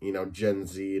 you know, Gen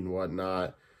Z and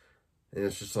whatnot. And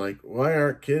it's just like, why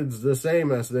aren't kids the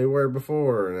same as they were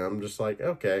before? And I'm just like,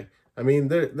 okay. I mean,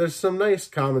 there's some nice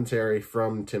commentary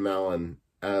from Tim Allen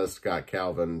as Scott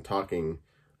Calvin talking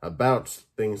about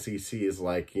things he sees,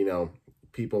 like, you know,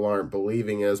 people aren't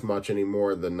believing as much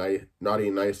anymore. The naughty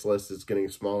nice list is getting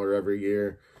smaller every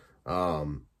year.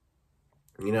 You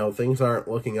know, things aren't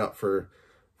looking up for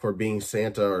being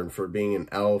Santa or for being an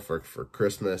elf or for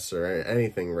Christmas or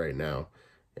anything right now.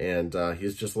 And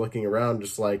he's just looking around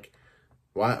just like,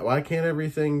 why can't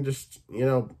everything just, you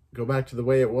know, go back to the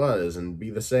way it was and be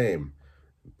the same?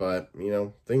 But, you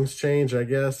know, things change, I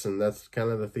guess, and that's kind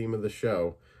of the theme of the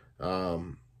show.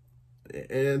 And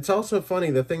it's also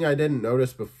funny, the thing I didn't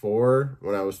notice before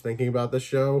when I was thinking about the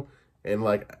show, and,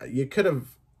 like, you could have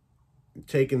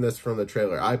taken this from the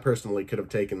trailer. I personally could have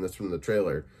taken this from the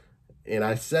trailer. And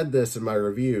I said this in my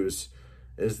reviews,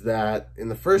 is that in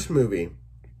the first movie,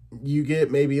 you get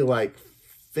maybe, like,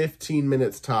 15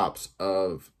 minutes tops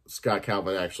of Scott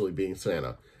Calvin actually being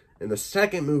Santa. In the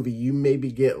second movie, you maybe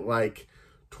get like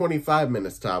 25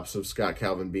 minutes tops of Scott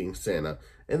Calvin being Santa.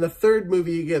 In the third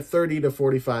movie, you get 30 to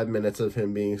 45 minutes of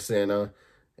him being Santa.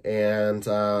 And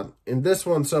in this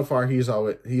one, so far, he's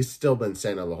still been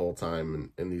Santa the whole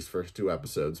time in these first two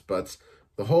episodes. But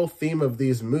the whole theme of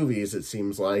these movies, it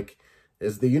seems like,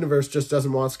 is the universe just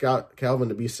doesn't want Scott Calvin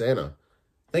to be Santa.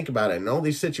 Think about it. In all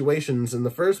these situations, in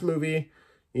the first movie,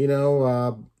 you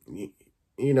know,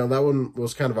 that one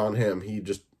was kind of on him. He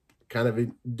just kind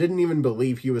of didn't even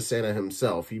believe he was Santa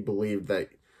himself. He believed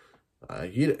that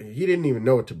he didn't even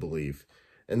know what to believe.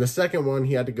 In the second one,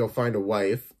 he had to go find a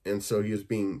wife, and so he was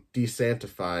being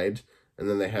de-Santified. And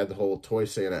then they had the whole Toy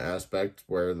Santa aspect,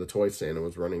 where the Toy Santa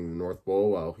was running the North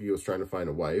Pole while he was trying to find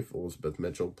a wife. Elizabeth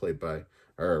Mitchell,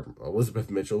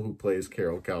 who plays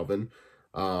Carol Calvin,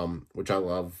 which I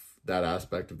love that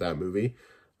aspect of that movie.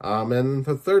 And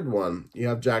the third one, you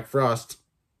have Jack Frost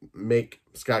make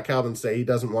Scott Calvin say he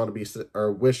doesn't want to be,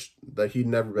 or wish that he'd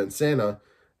never been Santa.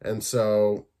 And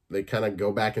so they kind of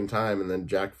go back in time, and then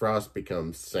Jack Frost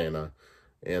becomes Santa.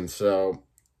 And so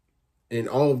in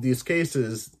all of these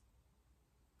cases,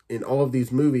 in all of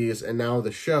these movies, and now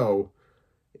the show,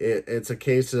 it's a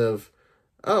case of,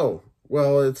 oh,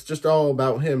 well, it's just all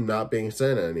about him not being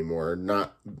Santa anymore,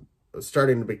 not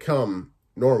starting to become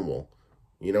normal.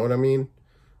 You know what I mean?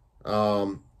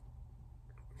 So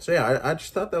yeah, I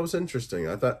just thought that was interesting.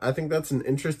 I think that's an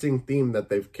interesting theme that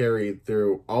they've carried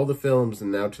through all the films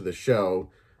and now to the show,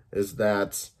 is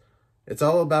that it's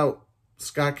all about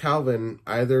Scott Calvin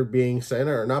either being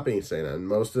Santa or not being Santa, and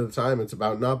most of the time it's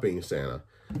about not being Santa.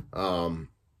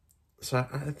 So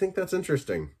I think that's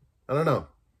interesting. I don't know.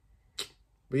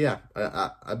 But yeah,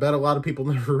 I bet a lot of people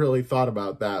never really thought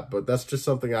about that, but that's just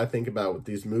something I think about with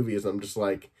these movies. I'm just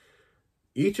like,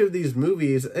 each of these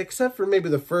movies, except for maybe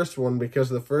the first one, because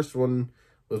the first one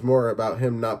was more about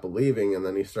him not believing, and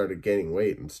then he started gaining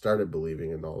weight and started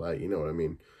believing and all that, you know what I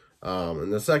mean?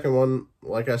 And the second one,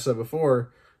 like I said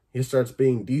before, he starts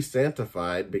being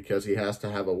de-Santified because he has to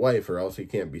have a wife or else he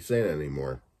can't be Santa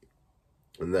anymore.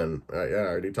 And then, yeah, I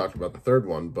already talked about the third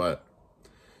one, but,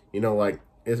 you know, like,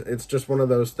 it's just one of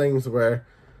those things where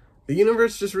the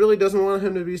universe just really doesn't want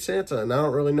him to be Santa, and I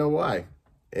don't really know why.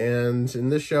 And in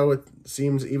this show, it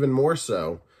seems even more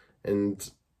so. And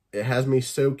it has me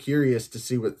so curious to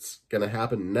see what's going to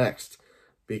happen next.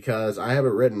 Because I have it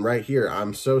written right here.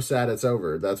 I'm so sad it's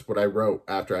over. That's what I wrote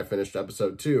after I finished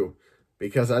episode 2.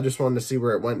 Because I just wanted to see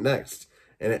where it went next.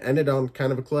 And it ended on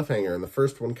kind of a cliffhanger. And the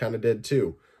first one kind of did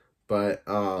too. But,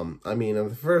 I mean, in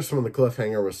the first one, the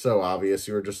cliffhanger was so obvious.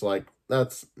 You were just like,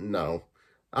 no.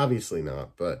 Obviously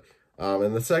not. But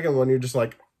in the second one, you're just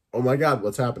like, oh my God,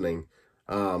 what's happening?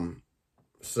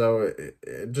 So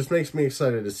it just makes me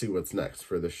excited to see what's next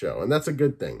for the show. And that's a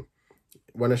good thing.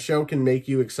 When a show can make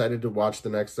you excited to watch the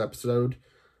next episode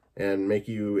and make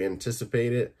you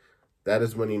anticipate it, that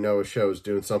is when you know a show is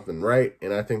doing something right.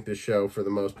 And I think this show, for the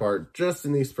most part, just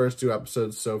in these first 2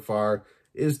 episodes so far,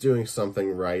 is doing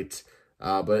something right.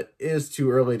 But it is too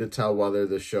early to tell whether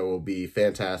the show will be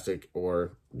fantastic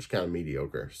or just kind of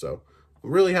mediocre. So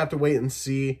we'll really have to wait and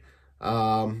see.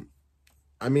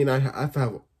 I mean, I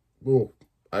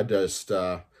just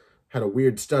had a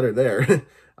weird stutter there.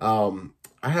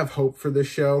 I have hope for this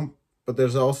show. but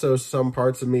there's also some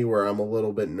parts of me where I'm a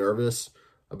little bit nervous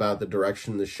about the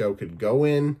direction the show could go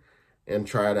in and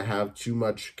try to have too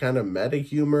much kind of meta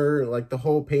humor, like the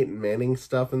whole Peyton Manning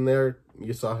stuff in there.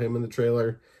 You saw him in the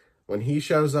trailer. When he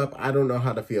shows up, I don't know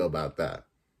how to feel about that.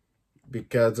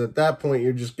 Because at that point,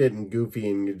 you're just getting goofy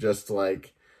and you're just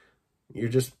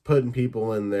putting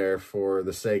people in there for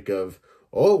the sake of,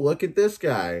 oh, look at this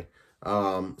guy.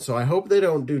 So I hope they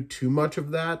don't do too much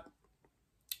of that,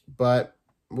 but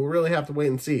we'll really have to wait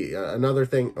and see. Another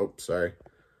thing, oh, sorry,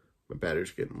 my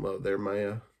battery's getting low there.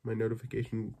 My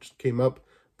notification just came up.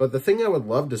 But the thing I would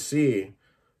love to see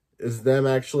is them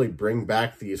actually bring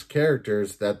back these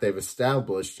characters that they've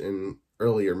established in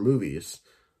earlier movies.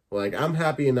 Like, I'm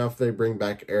happy enough they bring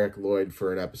back Eric Lloyd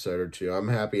for an episode or two. I'm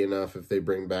happy enough if they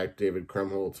bring back David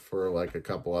Krumholtz for, like, a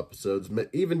couple episodes,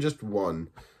 even just one.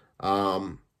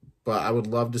 But I would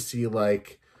love to see,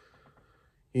 like,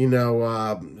 you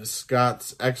know,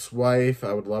 Scott's ex-wife.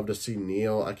 I would love to see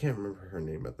Neil. I can't remember her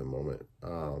name at the moment.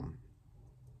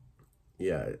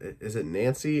 Yeah, is it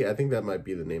Nancy? I think that might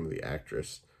be the name of the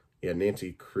actress. Yeah,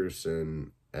 Nancy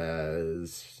Crewson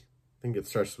as, I think it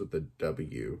starts with the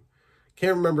W.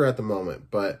 Can't remember at the moment,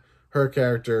 but her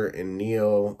character and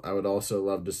Neil, I would also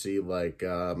love to see, like,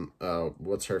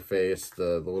 what's her face?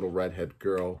 The little redhead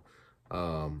girl.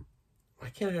 I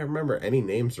can't remember any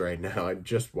names right now. I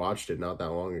just watched it not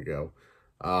that long ago.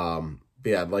 But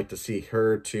yeah, I'd like to see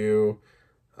her too.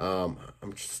 I'm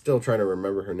still trying to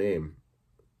remember her name.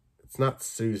 It's not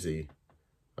Susie.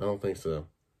 I don't think so.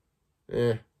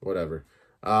 Whatever.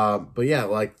 But yeah,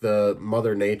 like the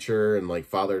Mother Nature and like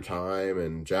Father Time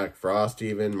and Jack Frost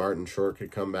even, Martin Short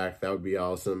could come back. That would be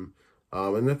awesome.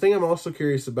 And the thing I'm also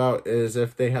curious about is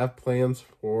if they have plans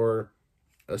for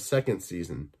a second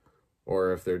season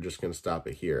or if they're just going to stop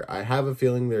it here. I have a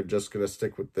feeling they're just going to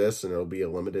stick with this and it'll be a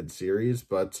limited series,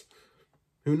 but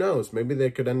who knows? Maybe they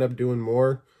could end up doing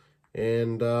more,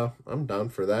 and I'm down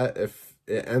for that. If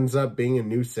it ends up being a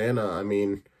new Santa, I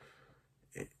mean,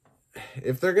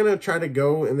 if they're going to try to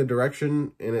go in the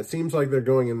direction, and it seems like they're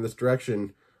going in this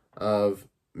direction of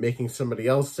making somebody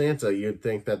else Santa, you'd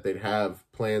think that they'd have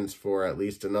plans for at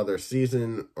least another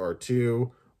season or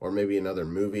two, or maybe another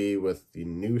movie with the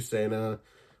new Santa.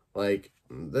 Like,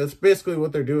 that's basically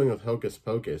what they're doing with Hocus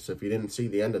Pocus. If you didn't see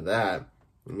the end of that,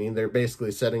 I mean, they're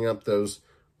basically setting up those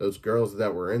girls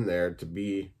that were in there to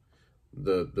be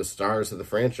the stars of the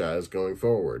franchise going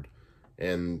forward.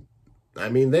 And I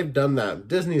mean, they've done that.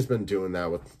 Disney's been doing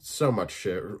that with so much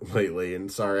shit lately.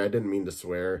 And sorry, I didn't mean to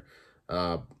swear.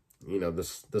 You know,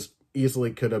 this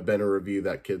easily could have been a review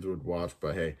that kids would watch,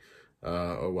 but hey,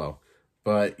 oh well.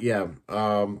 But yeah,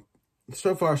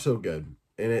 so far so good.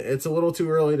 And it's a little too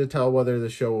early to tell whether the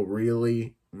show will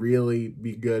really, really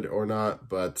be good or not,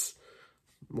 but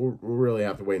we'll really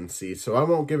have to wait and see. So I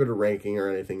won't give it a ranking or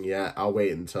anything yet. I'll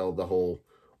wait until the whole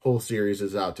series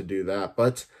is out to do that.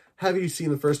 But have you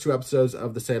seen the first two episodes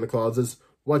of the Santa Clauses?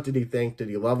 What did you think? Did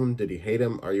you love them? Did you hate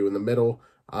them? Are you in the middle?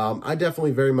 I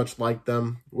definitely very much like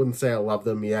them. Wouldn't say I love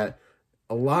them yet.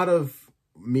 A lot of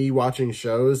me watching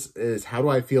shows is how do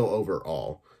I feel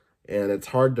overall? And it's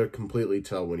hard to completely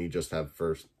tell when you just have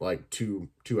first, like, two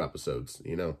episodes,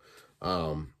 you know?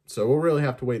 So we'll really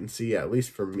have to wait and see, at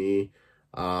least for me.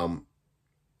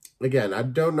 Again, I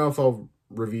don't know if I'll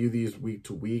review these week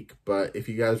to week, but if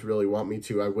you guys really want me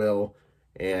to, I will.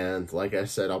 And like I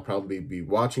said, I'll probably be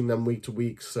watching them week to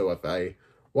week. So if I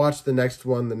watch the next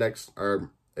one,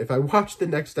 if I watch the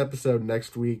next episode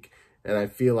next week and I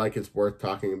feel like it's worth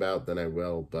talking about, then I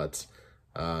will. But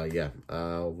yeah,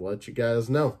 I'll let you guys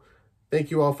know. Thank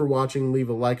you all for watching. Leave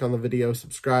a like on the video,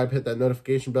 subscribe, hit that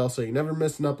notification bell so you never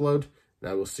miss an upload,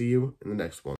 and I will see you in the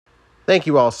next one. Thank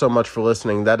you all so much for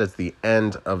listening. That is the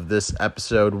end of this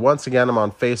episode. Once again, I'm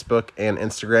on Facebook and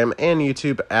Instagram and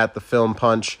YouTube at The Film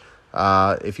Punch.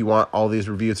 If you want all these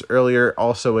reviews earlier,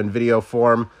 also in video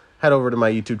form, head over to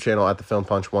my YouTube channel at The Film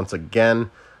Punch once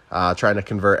again. Trying to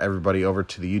convert everybody over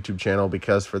to the YouTube channel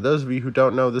because for those of you who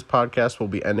don't know, this podcast will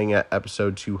be ending at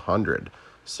episode 200.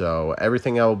 So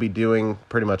everything I will be doing,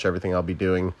 pretty much everything I'll be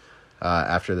doing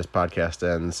after this podcast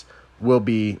ends, will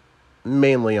be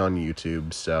mainly on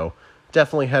YouTube. So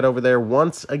definitely head over there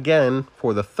once again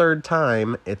for the third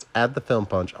time. It's at The Film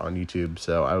Punch on YouTube.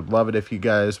 So I would love it if you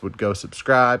guys would go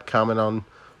subscribe, comment on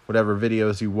whatever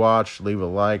videos you watch, leave a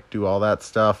like, do all that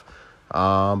stuff.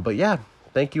 But yeah,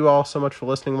 thank you all so much for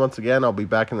listening once again. I'll be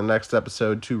back in the next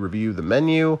episode to review The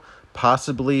Menu.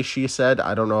 Possibly, She Said.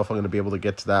 I don't know if I'm going to be able to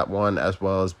get to that one, as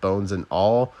well as Bones and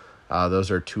All. Those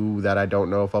are two that I don't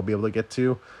know if I'll be able to get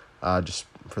to, just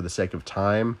for the sake of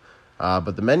time.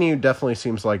 But the menu definitely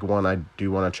seems like one I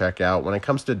do want to check out. When it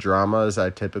comes to dramas,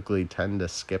 I typically tend to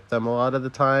skip them a lot of the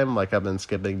time. Like, I've been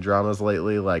skipping dramas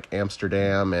lately, like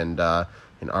Amsterdam and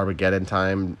Armageddon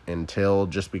Time until,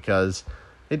 just because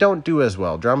they don't do as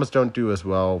well. Dramas don't do as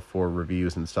well for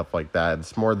reviews and stuff like that.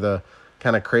 It's more the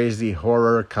kind of crazy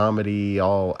horror, comedy,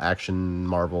 all action,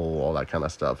 Marvel, all that kind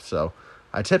of stuff. So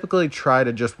I typically try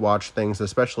to just watch things,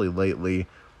 especially lately,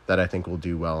 that I think will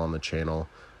do well on the channel.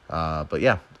 But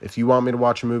yeah, if you want me to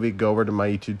watch a movie, go over to my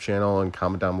YouTube channel and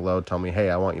comment down below. Tell me, hey,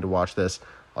 I want you to watch this.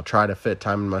 I'll try to fit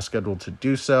time in my schedule to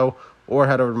do so. Or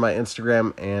head over to my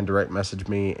Instagram and direct message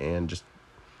me and just,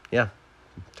 yeah,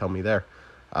 tell me there.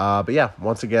 But yeah,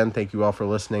 once again, thank you all for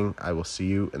listening. I will see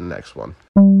you in the next one.